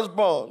his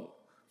firstborn,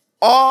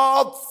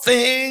 all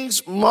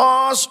things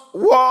must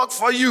work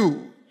for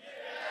you.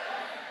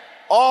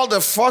 All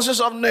the forces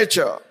of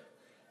nature,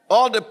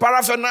 all the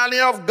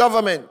paraphernalia of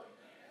government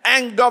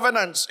and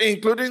governance,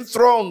 including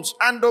thrones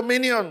and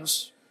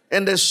dominions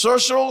in the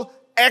social,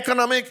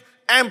 economic,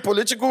 and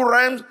political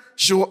realms,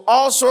 should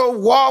also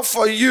work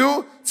for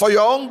you, for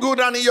your own good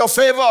and in your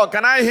favor.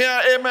 Can I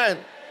hear amen?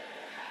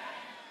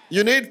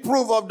 You need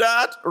proof of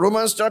that.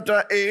 Romans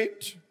chapter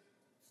 8,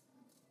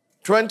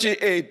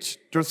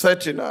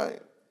 28-39.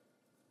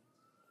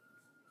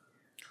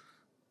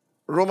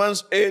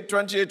 Romans 8,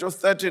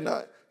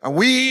 28-39. And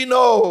we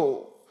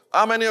know.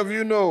 How many of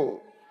you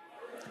know?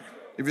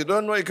 If you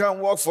don't know, it can't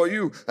work for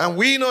you. And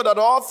we know that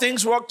all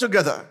things work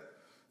together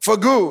for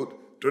good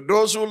to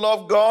those who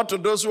love God, to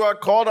those who are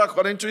called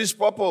according to his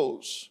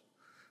purpose.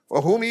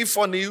 For whom he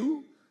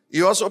foreknew,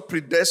 he also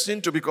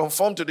predestined to be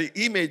conformed to the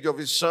image of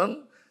his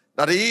Son,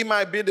 that he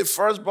might be the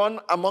firstborn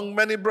among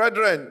many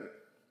brethren.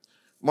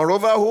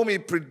 Moreover, whom he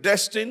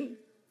predestined,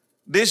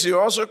 this he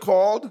also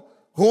called.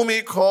 Whom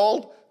he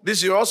called,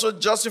 this he also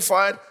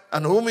justified.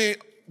 And whom he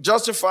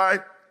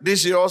justified,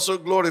 this he also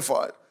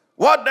glorified.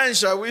 What then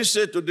shall we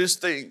say to these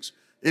things?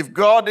 If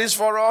God is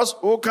for us,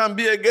 who can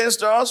be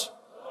against us?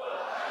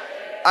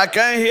 I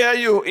can't hear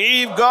you.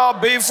 If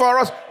God be for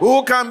us,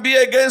 who can be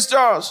against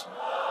us?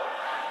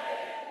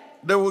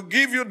 They will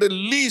give you the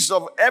list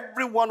of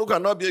everyone who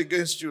cannot be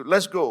against you.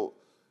 Let's go.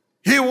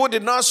 He who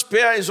did not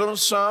spare his own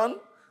Son,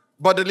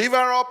 but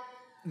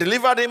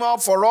delivered him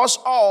up for us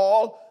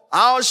all,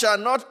 how shall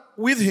not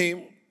with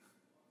him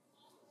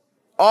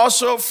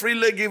also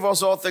freely give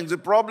us all things? The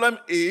problem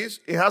is,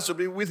 it has to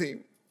be with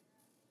him.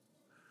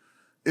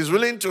 He's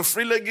willing to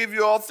freely give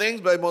you all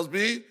things, but it must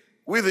be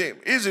with him.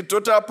 He's the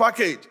total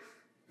package.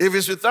 If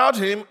it's without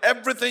him,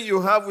 everything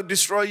you have will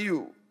destroy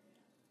you.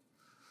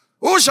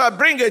 Who shall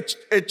bring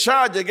a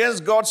charge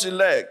against God's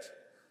elect?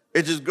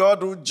 It is God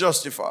who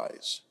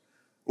justifies.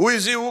 Who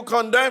is he who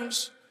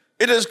condemns?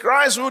 It is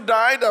Christ who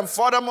died and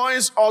furthermore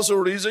is also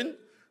risen,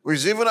 who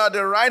is even at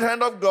the right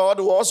hand of God,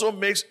 who also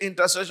makes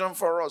intercession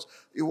for us.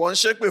 He won't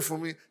shake me for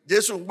me.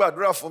 Jesus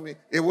will for me.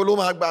 He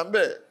will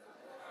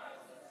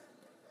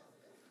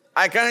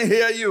I can't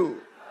hear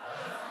you.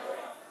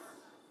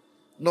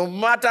 No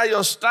matter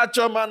your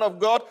stature, man of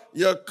God,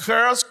 your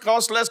curse,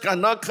 causeless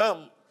cannot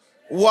come.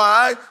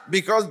 Why?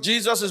 Because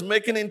Jesus is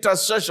making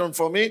intercession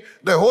for me.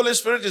 The Holy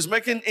Spirit is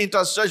making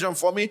intercession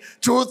for me.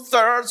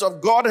 2/3 of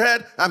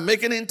Godhead are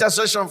making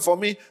intercession for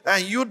me.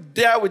 And you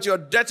there with your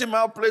dirty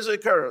mouth place a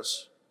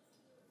curse.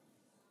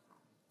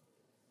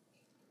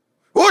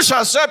 Who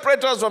shall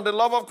separate us from the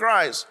love of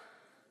Christ?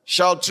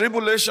 Shall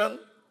tribulation?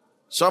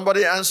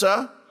 Somebody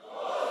answer.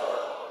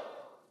 No.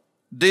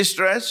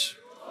 Distress?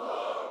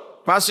 No.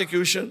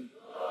 Persecution?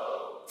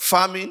 No.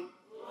 Famine?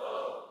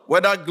 No.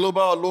 Whether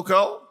global or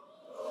local?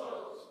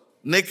 No.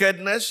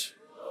 Nakedness?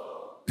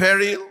 No.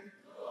 Peril?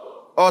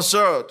 No. Or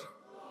sword?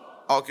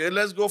 No. Okay,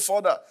 let's go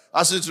further.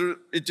 As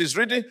it is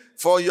written,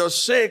 for your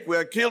sake we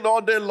are killed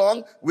all day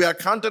long, we are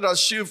counted as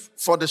sheep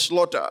for the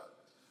slaughter.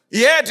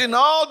 Yet in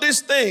all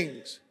these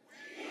things,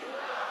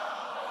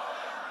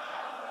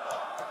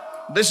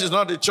 this is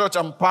not the church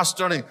I'm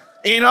pastoring.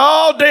 In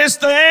all these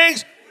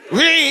things,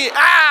 we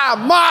are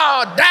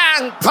more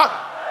than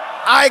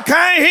I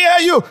can't hear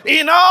you.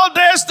 In all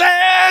these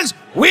things,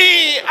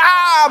 we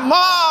are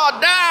more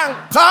than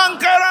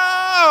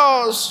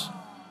conquerors.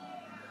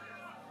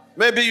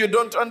 Maybe you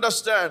don't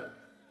understand.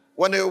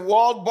 When a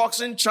world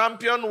boxing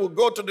champion will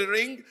go to the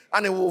ring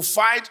and he will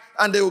fight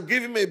and they will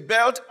give him a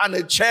belt and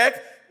a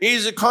check, he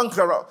is a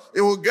conqueror.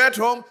 He will get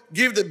home,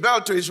 give the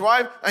belt to his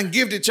wife, and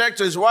give the check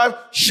to his wife.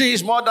 She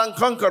is more than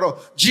conqueror.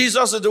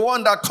 Jesus is the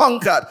one that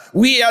conquered.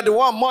 We are the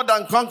one more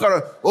than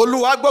conqueror.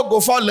 Oluwagbo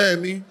go follow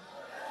me.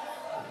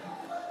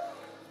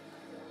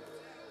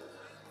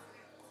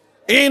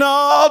 In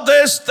all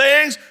these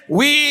things,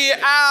 we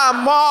are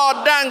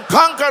more than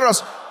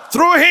conquerors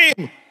through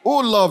him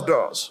who loved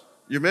us.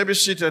 You may be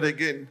seated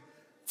again.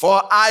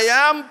 For I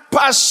am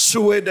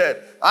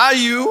persuaded. Are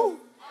you?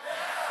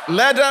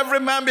 Let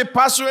every man be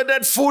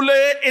persuaded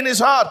fully in his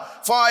heart.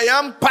 For I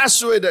am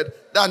persuaded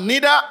that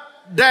neither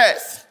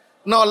death,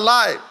 nor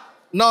life,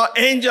 nor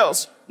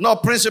angels, nor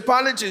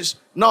principalities,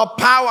 nor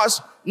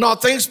powers, nor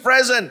things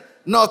present,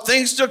 nor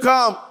things to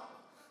come,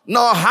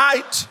 nor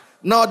height,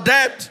 nor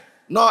depth,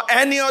 nor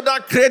any other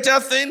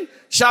created thing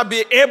shall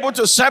be able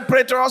to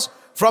separate us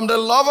from the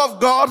love of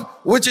God,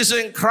 which is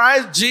in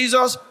Christ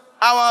Jesus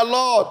our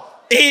Lord.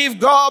 If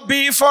God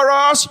be for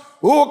us,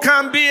 who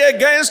can be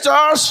against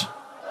us?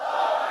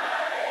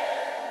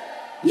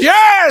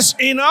 Yes,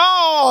 in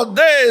all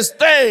these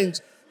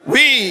things,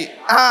 we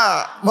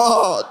are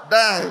more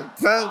than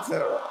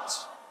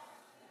conquerors.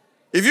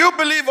 If you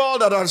believe all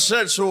that I've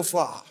said so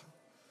far,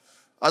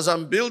 as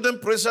I'm building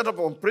precept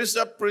upon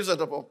precept,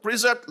 precept upon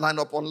precept, line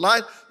upon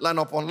line, line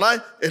upon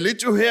line, a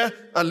little here,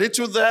 a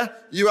little there,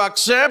 you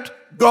accept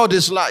God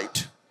is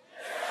light.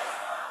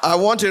 I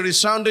want a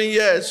resounding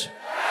yes.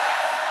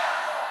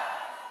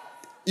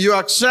 You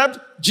accept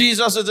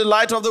Jesus is the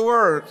light of the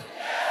world.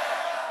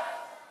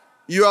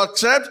 You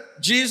accept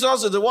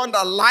Jesus is the one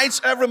that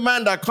lights every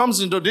man that comes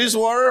into this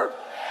world.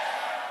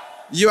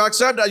 You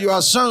accept that you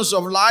are sons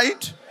of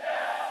light.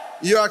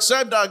 You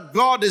accept that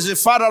God is the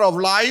Father of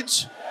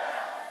light.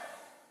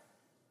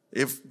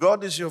 If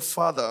God is your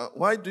Father,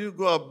 why do you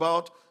go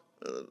about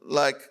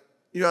like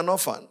you are an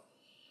orphan?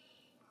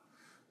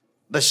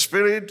 The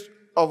spirit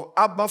of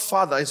Abba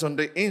Father is on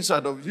the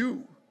inside of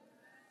you.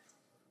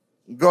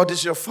 God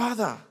is your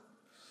Father.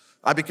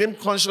 I became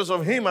conscious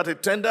of him at a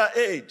tender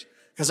age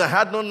because I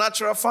had no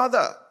natural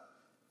father.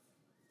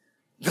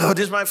 God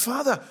is my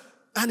Father,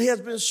 and he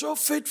has been so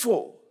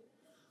faithful.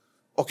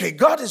 Okay,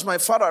 God is my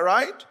Father,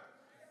 right?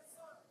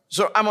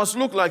 So I must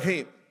look like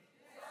him.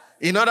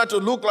 In order to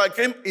look like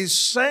him, he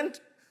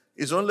sent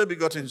his only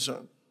begotten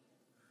Son,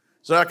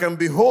 so I can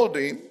behold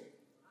him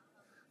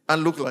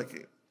and look like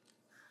him.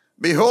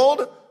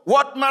 Behold,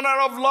 what manner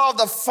of love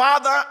the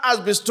Father has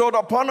bestowed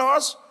upon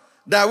us,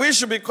 that we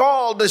should be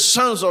called the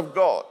sons of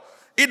God.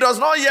 It does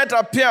not yet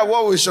appear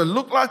what we should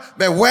look like,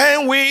 but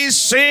when we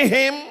see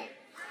him,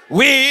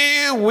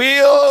 we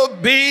will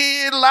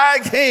be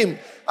like him.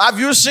 Have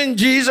you seen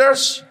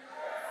Jesus?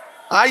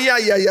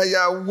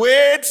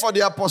 Wait for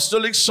the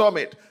apostolic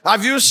summit.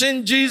 Have you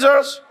seen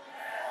Jesus?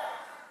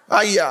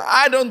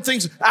 I don't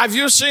think so. Have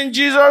you seen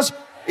Jesus?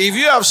 If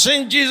you have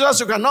seen Jesus,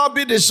 you cannot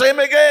be the same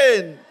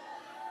again.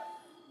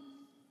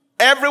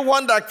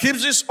 Everyone that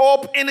keeps his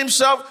hope in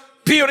himself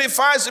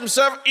purifies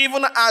himself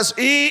even as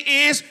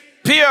he is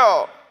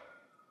pure.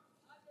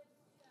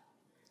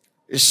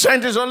 He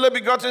sent his only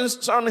begotten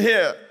Son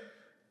here.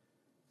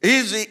 He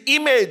is the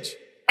image,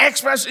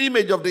 express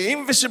image of the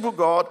invisible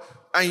God,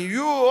 and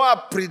you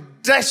are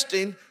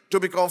predestined to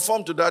be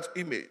conformed to that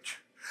image.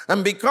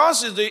 And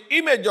because it's the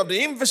image of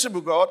the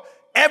invisible God,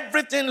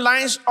 everything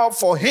lines up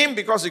for him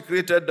because he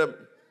created them.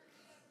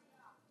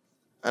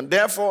 And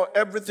therefore,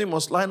 everything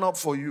must line up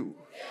for you.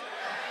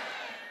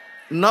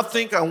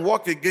 Nothing can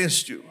work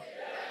against you.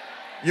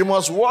 You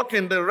must walk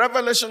in the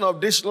revelation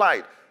of this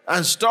light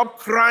and stop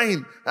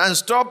crying and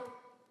stop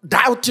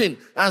doubting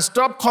and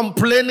stop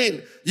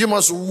complaining. You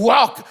must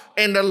walk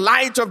in the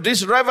light of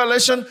this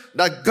revelation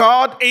that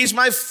God is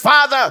my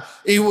Father.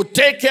 He will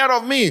take care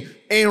of me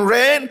in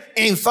rain,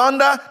 in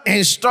thunder,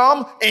 in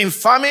storm, in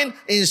famine,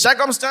 in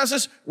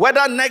circumstances,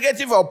 whether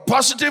negative or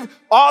positive,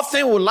 all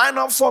things will line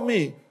up for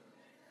me.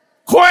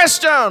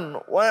 Question,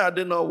 why are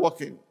they not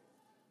working?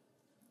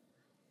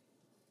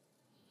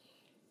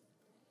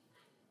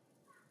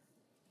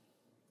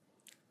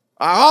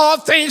 Are all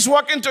things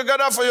working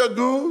together for your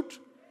good?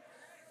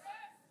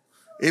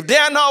 If they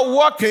are not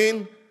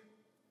working,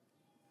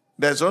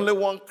 there's only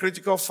one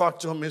critical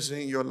factor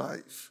missing in your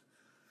life.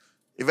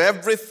 If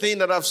everything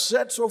that I've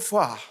said so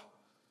far,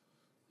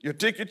 you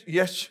take it,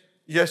 yes,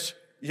 yes,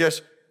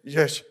 yes,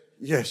 yes,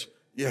 yes,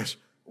 yes.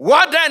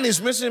 What then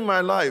is missing in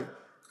my life?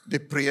 The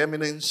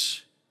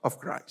preeminence of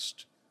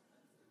Christ.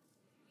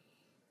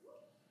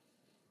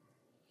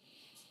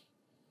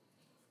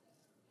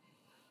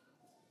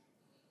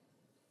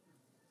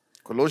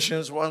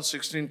 Colossians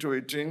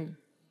 1:16-18.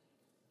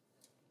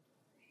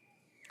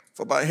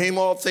 For by him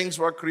all things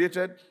were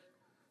created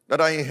that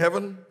are in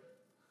heaven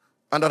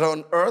and that are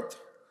on earth,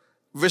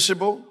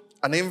 visible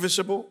and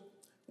invisible,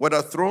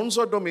 whether thrones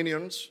or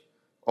dominions,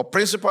 or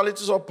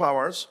principalities or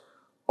powers,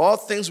 all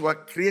things were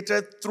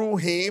created through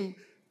him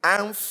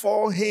and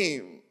for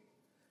him.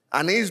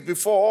 And he is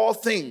before all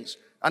things,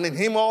 and in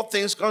him all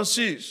things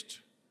consist.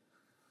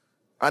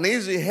 And he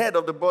is the head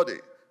of the body,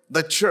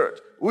 the church,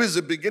 who is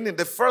the beginning,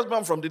 the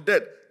firstborn from the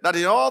dead, that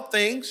in all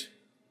things,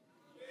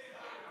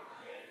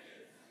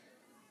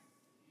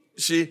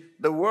 see,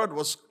 the word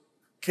was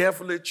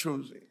carefully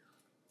chosen,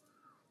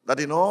 that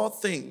in all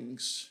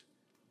things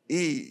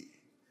he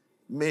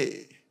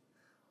may.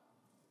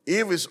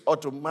 If it's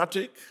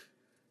automatic,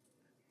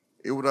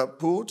 it would have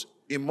put,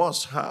 he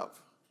must have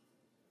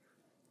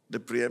the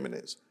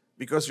preeminence.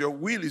 Because your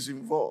will is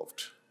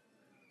involved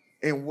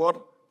in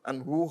what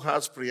and who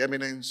has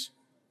preeminence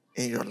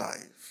in your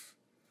life.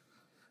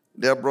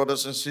 Dear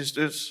brothers and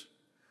sisters,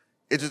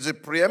 it is the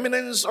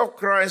preeminence of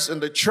Christ in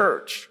the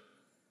church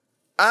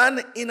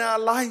and in our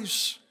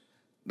lives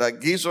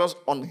that gives us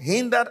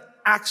unhindered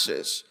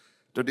access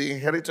to the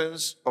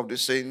inheritance of the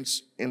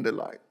saints in the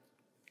light.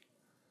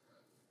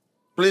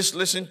 Please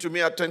listen to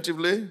me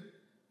attentively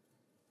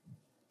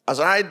as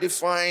I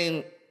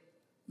define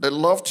the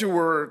lofty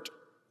word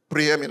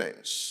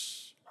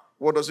preeminence.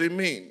 What does it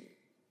mean?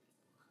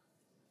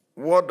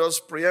 What does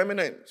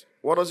preeminence?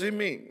 What does it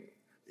mean?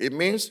 It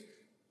means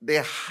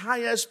the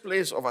highest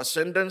place of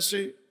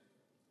ascendancy.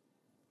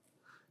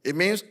 It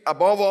means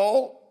above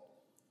all,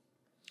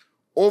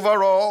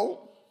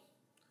 overall,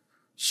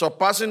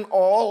 surpassing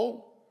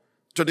all,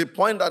 to the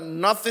point that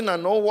nothing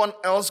and no one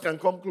else can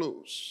come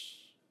close.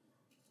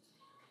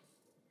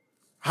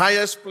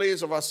 Highest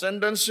place of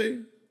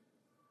ascendancy,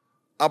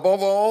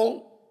 above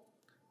all,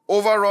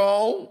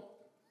 overall,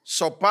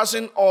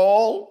 surpassing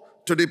all,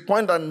 to the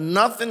point that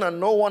nothing and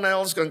no one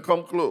else can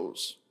come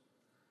close.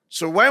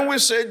 So when we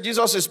say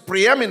Jesus is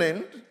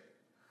preeminent,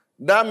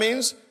 that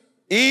means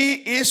he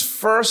is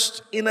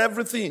first in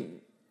everything.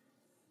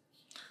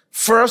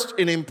 First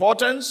in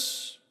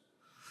importance,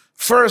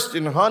 first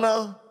in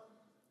honor,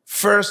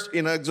 first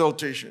in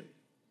exaltation.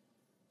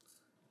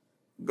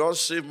 God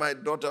saved my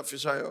daughter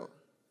Fisayo.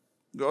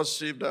 God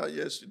saved her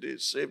yesterday,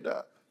 saved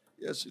her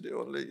yesterday,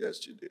 only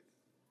yesterday.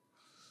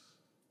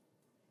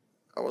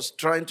 I was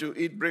trying to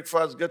eat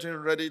breakfast, getting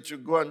ready to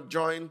go and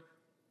join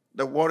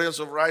the warriors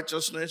of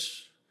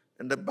righteousness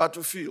in the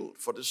battlefield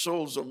for the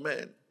souls of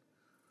men.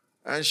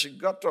 And she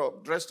got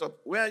up, dressed up.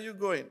 Where are you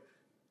going?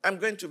 I'm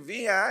going to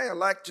VI. I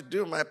like to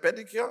do my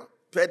pedicure.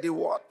 Pedi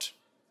what?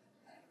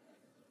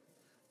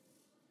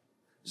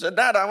 She said,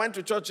 Dad, I went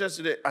to church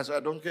yesterday. I said, I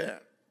don't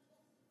care.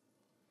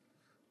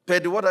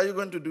 Pedi, what are you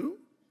going to do?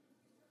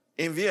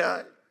 In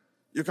VI,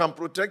 you can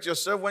protect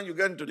yourself when you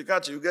get into the car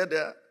till you get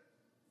there.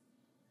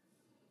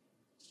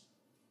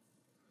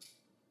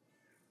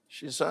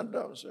 She sat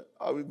down and said,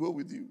 I will go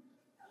with you.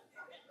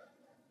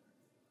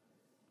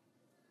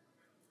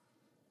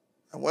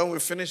 And when we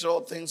finished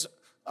all things,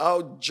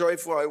 how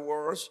joyful I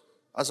was.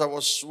 As I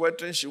was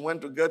sweating, she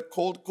went to get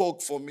cold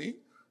Coke for me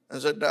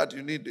and said, Dad,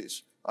 you need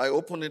this. I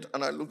opened it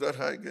and I looked at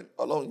her again.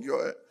 Along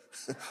your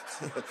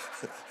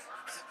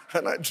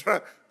and I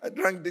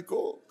drank the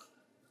Coke.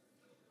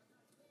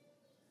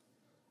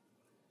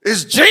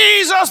 Is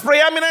Jesus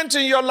preeminent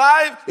in your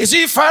life? Is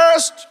he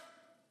first?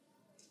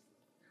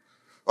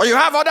 Or you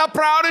have other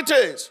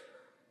priorities?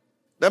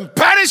 Then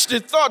perish the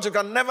thought you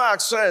can never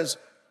access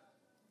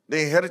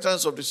the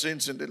inheritance of the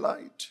saints in the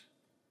light.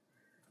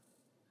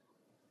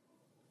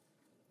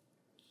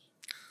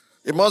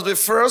 It must be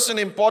first in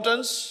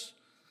importance,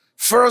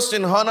 first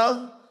in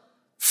honor,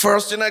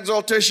 first in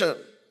exaltation.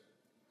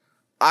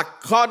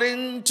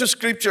 According to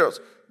scriptures,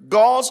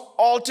 God's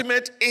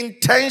ultimate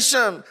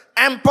intention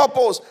and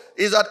purpose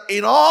is that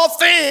in all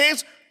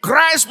things,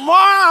 Christ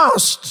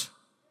must.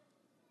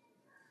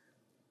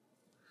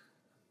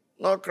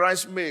 Not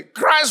Christ may.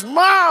 Christ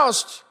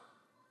must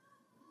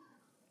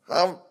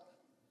have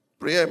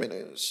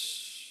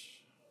preeminence.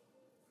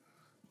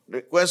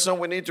 The question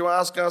we need to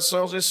ask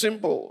ourselves is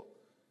simple.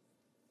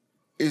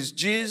 Is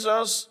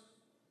Jesus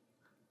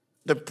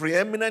the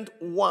preeminent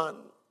one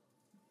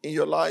in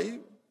your life,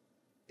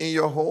 in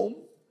your home,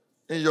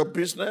 in your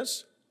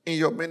business, in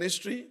your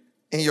ministry,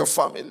 in your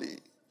family?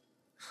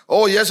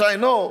 Oh, yes, I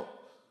know.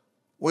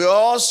 We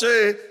all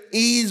say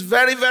he is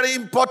very, very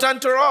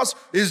important to us.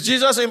 Is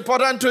Jesus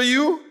important to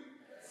you?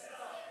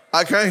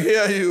 I can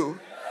hear you.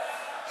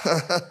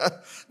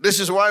 This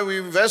is why we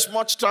invest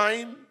much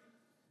time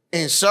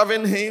in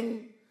serving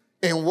him,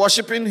 in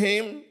worshiping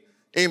him,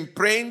 in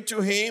praying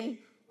to him,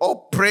 or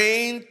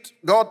praying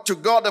to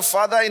God the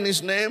Father in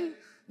his name.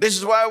 This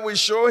is why we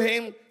show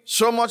him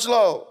so much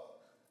love.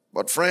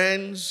 But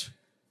friends,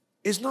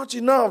 it's not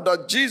enough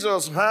that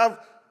Jesus have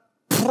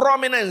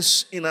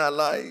prominence in our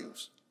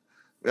lives.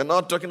 We are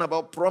not talking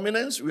about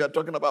prominence, we are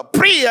talking about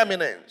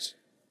preeminence.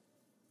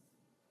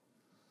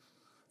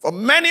 For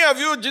many of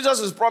you, Jesus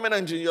is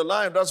prominent in your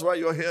life. That's why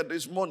you're here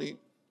this morning.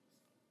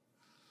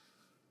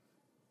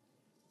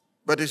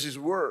 But it's his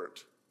word,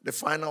 the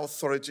final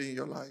authority in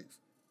your life.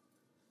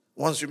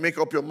 Once you make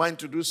up your mind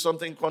to do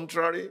something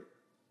contrary,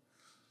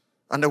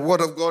 and the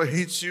word of God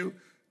hits you,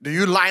 do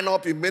you line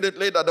up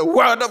immediately that the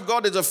word of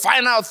God is the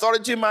final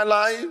authority in my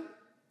life?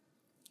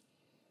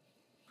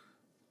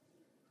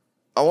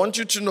 I want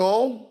you to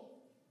know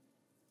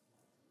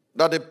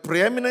that the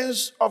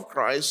preeminence of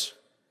Christ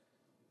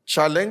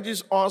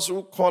challenges us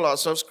who call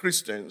ourselves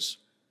Christians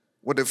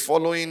with the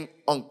following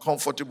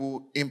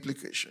uncomfortable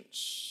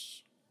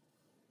implications.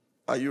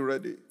 Are you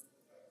ready?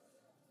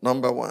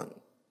 Number one,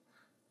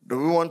 do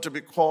we want to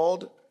be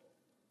called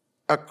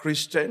a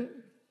Christian,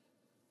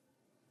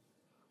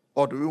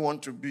 or do we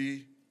want to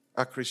be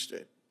a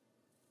Christian?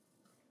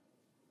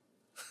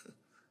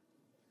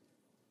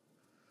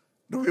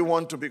 Do we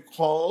want to be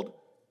called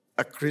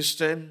a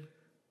Christian,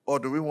 or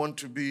do we want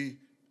to be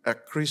a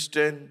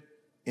Christian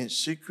in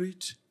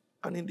secret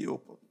and in the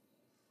open?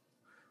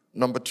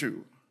 Number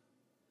two,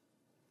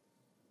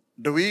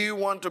 do we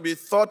want to be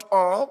thought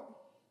of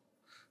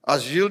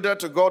as yielded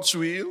to God's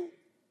will,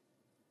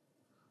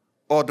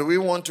 or do we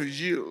want to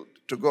yield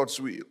to God's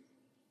will?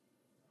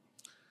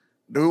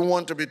 Do we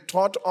want to be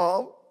thought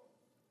of,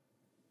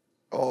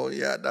 oh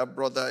yeah, that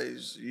brother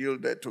is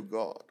yielded to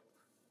God?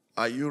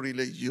 Are you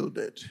really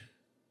yielded?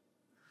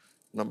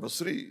 Number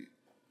three,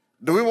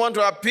 do we want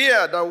to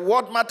appear that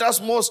what matters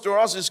most to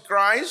us is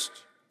Christ?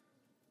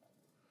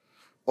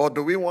 Or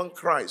do we want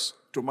Christ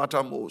to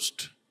matter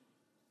most?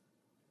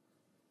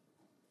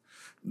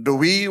 Do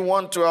we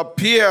want to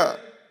appear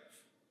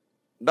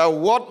that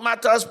what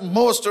matters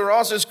most to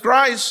us is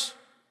Christ?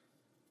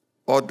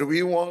 Or do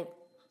we want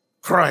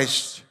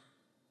Christ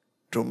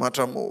to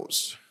matter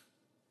most?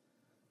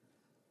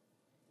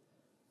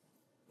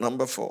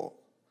 Number four,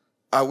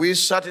 are we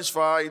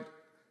satisfied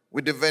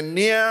with the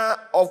veneer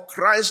of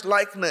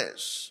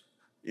Christ-likeness?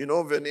 You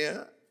know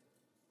veneer?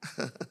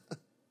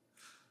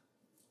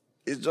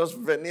 It's just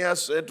veneer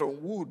set on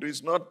wood.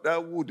 It's not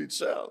that wood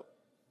itself.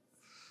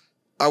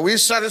 Are we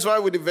satisfied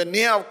with the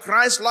veneer of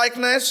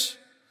Christ-likeness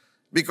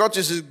because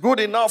it is good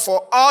enough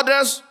for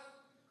others?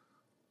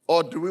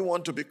 Or do we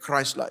want to be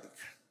Christ-like?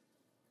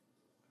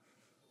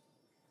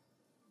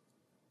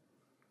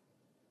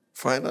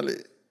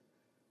 Finally,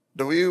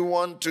 do we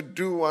want to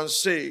do and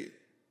say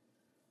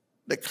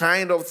the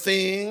kind of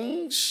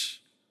things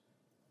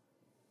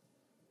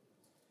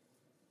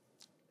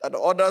that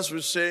others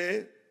will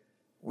say?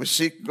 We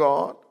seek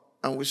God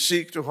and we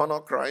seek to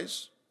honor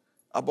Christ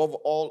above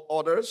all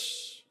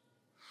others?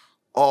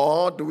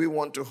 Or do we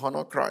want to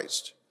honor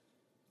Christ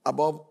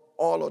above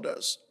all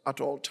others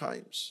at all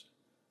times?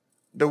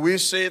 Do we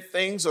say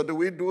things or do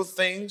we do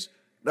things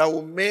that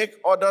will make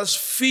others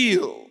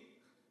feel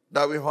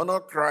that we honor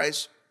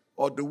Christ,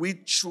 or do we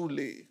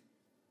truly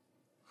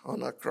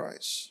honor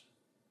Christ?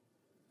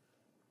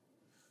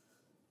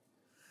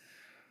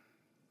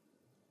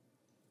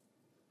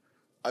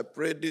 I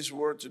pray this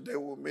word today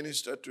will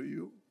minister to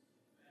you,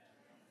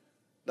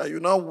 that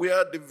you now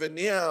wear the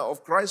veneer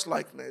of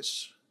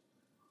Christ-likeness,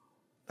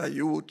 that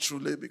you will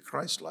truly be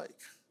Christ-like.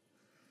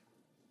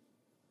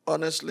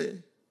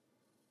 Honestly,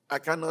 I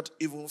cannot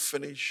even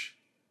finish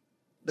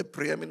the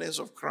preeminence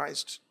of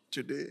Christ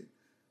today.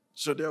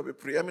 So there will be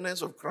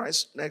preeminence of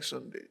Christ next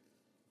Sunday.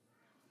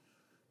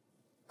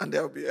 And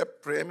there will be a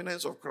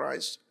preeminence of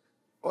Christ.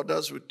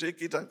 Others will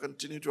take it and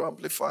continue to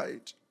amplify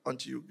it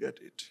until you get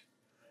it.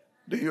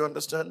 Do you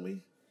understand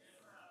me?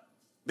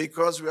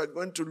 Because we are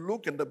going to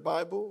look in the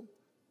Bible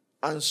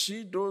and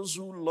see those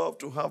who love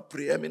to have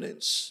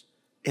preeminence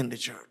in the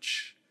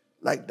church,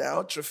 like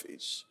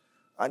Diotrephes.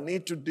 I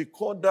need to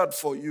decode that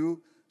for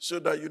you so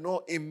that you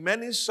know in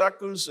many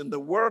circles in the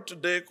world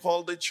today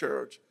called the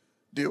church,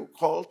 the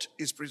occult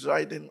is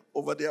presiding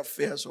over the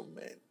affairs of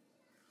men.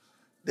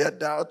 They are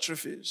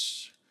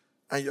Diotrephes,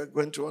 and you're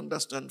going to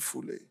understand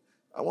fully.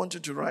 I want you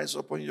to rise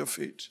up on your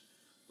feet.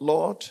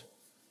 Lord,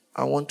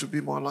 I want to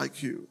be more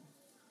like you.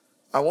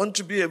 I want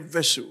to be a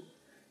vessel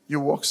you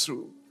walk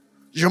through.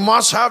 You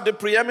must have the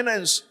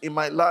preeminence in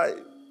my life.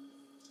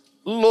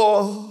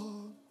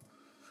 Lord,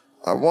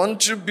 I want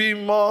to be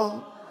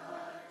more.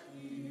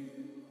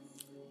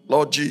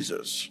 Lord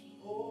Jesus.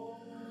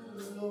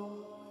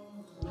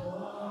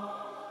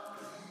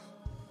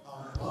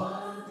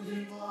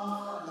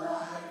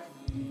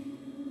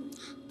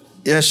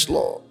 Yes,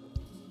 Lord.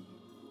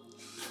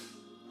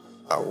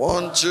 I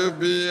want to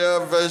be a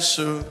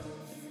vessel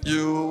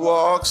you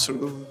walk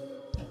through.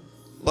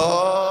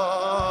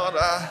 Lord,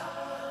 I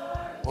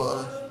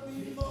want.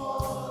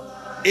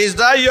 Is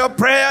that your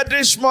prayer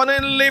this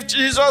morning? Lift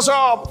Jesus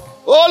up.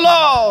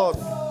 Oh Lord,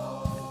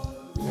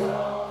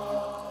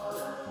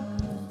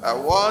 I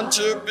want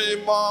to be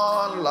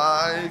more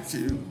like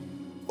you.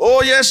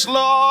 Oh yes,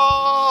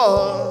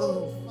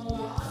 Lord.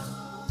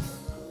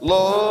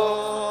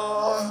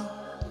 Lord,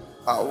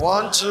 I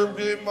want to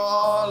be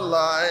more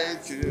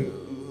like you.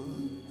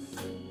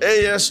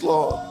 Hey, yes,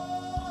 Lord.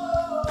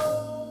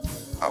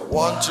 I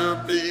want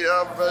to be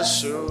a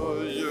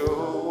vessel you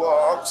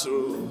walk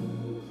through.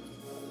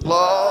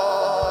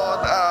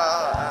 Lord,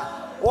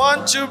 I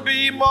want to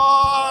be more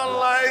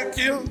like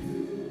you.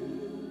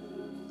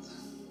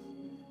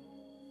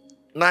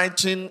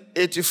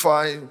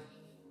 1985,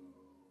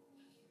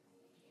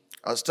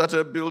 I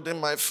started building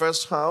my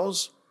first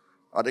house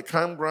at the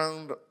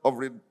campground of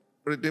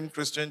Redeemed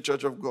Christian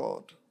Church of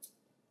God.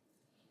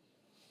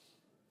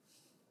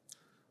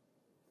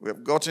 We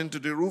have gotten to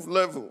the roof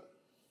level,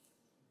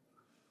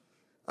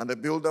 and the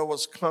builder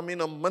was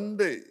coming on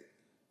Monday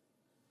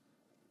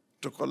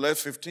to collect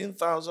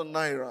 15,000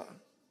 naira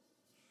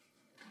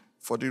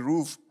for the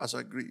roof as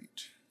agreed.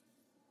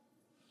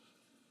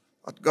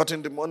 I'd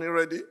gotten the money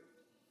ready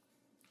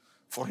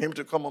for him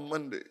to come on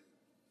Monday.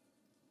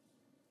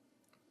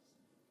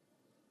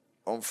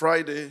 On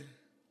Friday,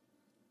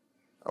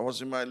 I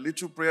was in my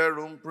little prayer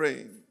room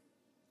praying,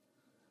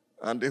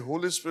 and the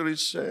Holy Spirit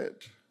said,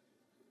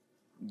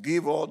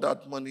 give all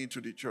that money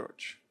to the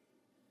church.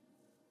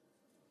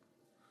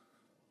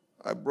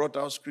 I brought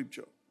out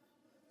scripture.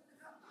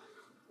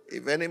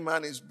 If any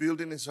man is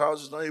building his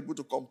house, is not able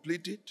to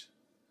complete it,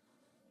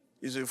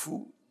 he's a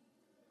fool.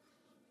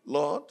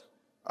 Lord,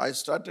 I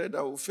started,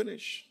 I will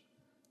finish.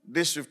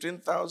 This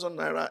 15,000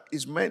 naira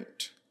is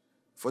meant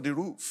for the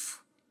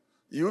roof.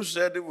 You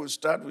said it will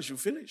start, we should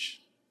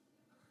finish.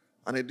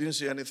 And he didn't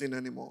say anything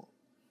anymore.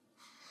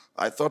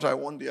 I thought I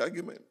won the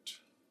argument.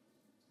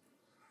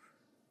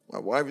 My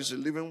wife is a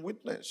living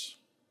witness.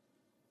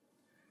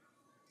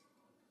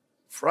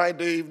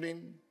 Friday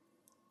evening,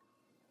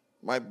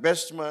 my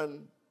best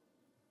man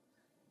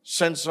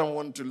sent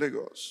someone to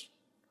Lagos.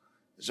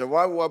 He said,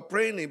 while we were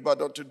praying in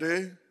Ibadan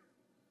today,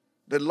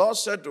 the Lord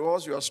said to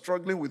us, you are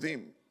struggling with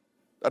him,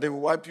 that he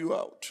will wipe you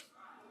out.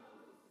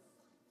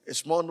 A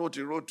small note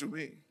he wrote to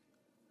me.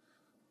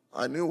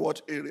 I knew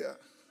what area.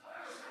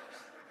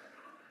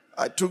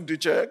 I took the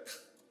check,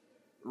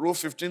 wrote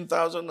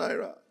 15,000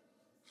 naira,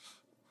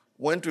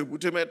 went to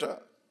Butemeta.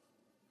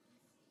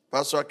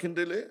 Pastor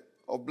Akindele,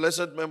 of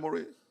blessed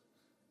memory,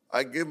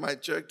 I gave my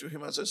check to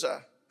him and said,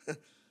 sir,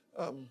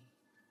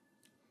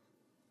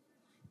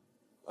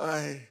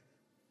 I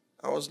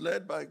was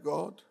led by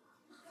God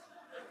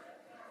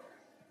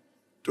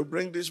to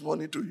bring this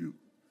money to you.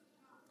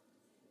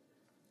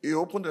 He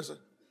opened and said,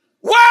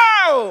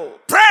 wow,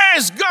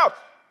 praise God.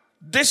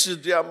 This is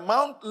the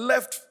amount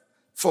left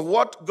for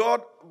what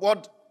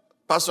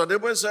Pastor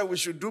Debo said we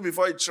should do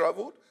before he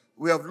traveled.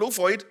 We have looked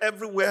for it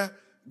everywhere.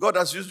 God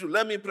has used you.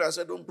 Let me pray. I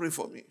said, don't pray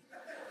for me.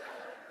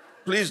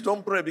 Please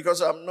don't pray, because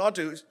I'm not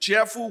a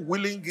cheerful,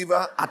 willing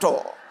giver at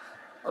all.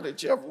 Not a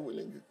cheerful,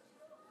 willing giver.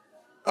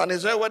 And he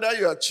said, whether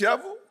you are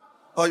cheerful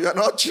or you are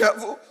not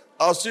cheerful,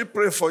 I'll still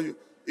pray for you.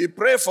 He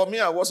prayed for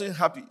me. I wasn't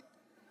happy.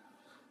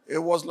 It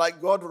was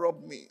like God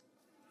robbed me.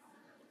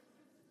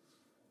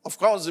 Of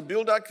course, the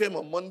builder came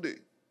on Monday,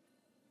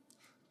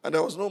 and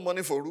there was no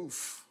money for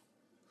roof.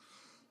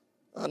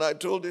 And I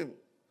told him,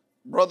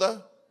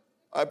 brother,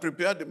 I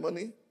prepared the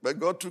money, but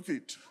God took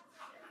it.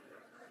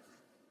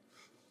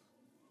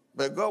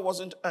 But God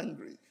wasn't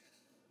angry.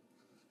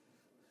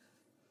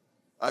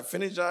 I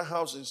finished that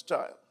house in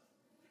style.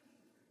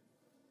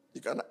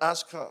 You can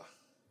ask her.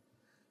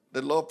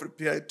 The Lord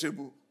prepared a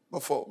table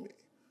before me.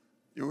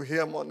 You will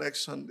hear more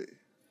next Sunday.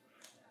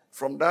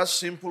 From that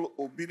simple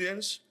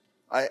obedience,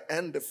 I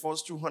earned the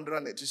first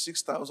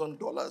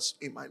 $286,000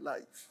 in my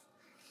life.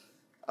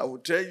 I will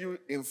tell you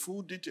in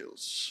full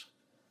details.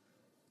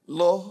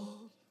 Lord,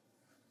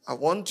 I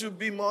want to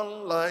be more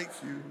like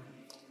you.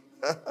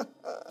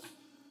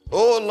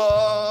 Oh,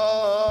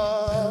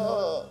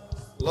 Lord,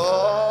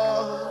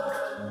 Lord,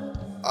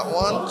 I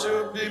want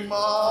to be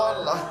more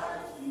like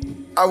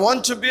you. I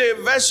want to be a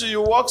vessel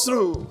you walk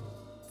through.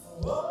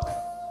 I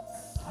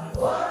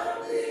want to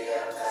be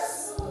a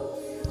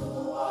vessel you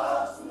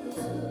walk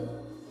through.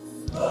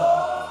 Lord,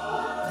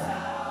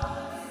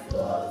 I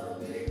want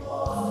to be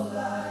more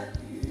like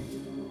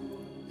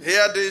you.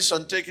 Hear this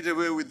and take it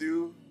away with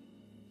you.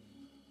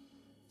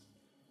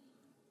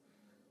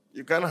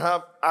 You can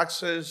have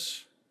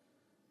access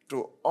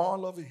to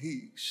all of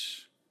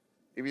his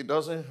if he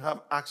doesn't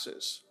have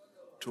access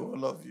to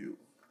all of you.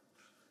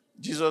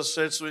 Jesus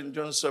said so in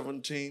John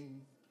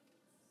 17,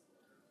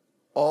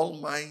 all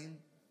mine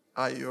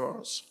are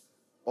yours,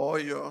 all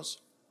yours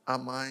are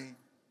mine.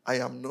 I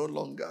am no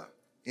longer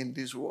in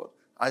this world.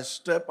 I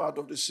step out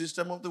of the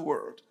system of the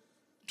world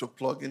to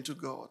plug into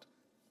God.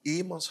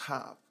 He must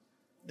have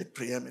the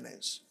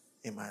preeminence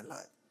in my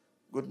life.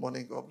 Good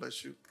morning. God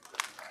bless you.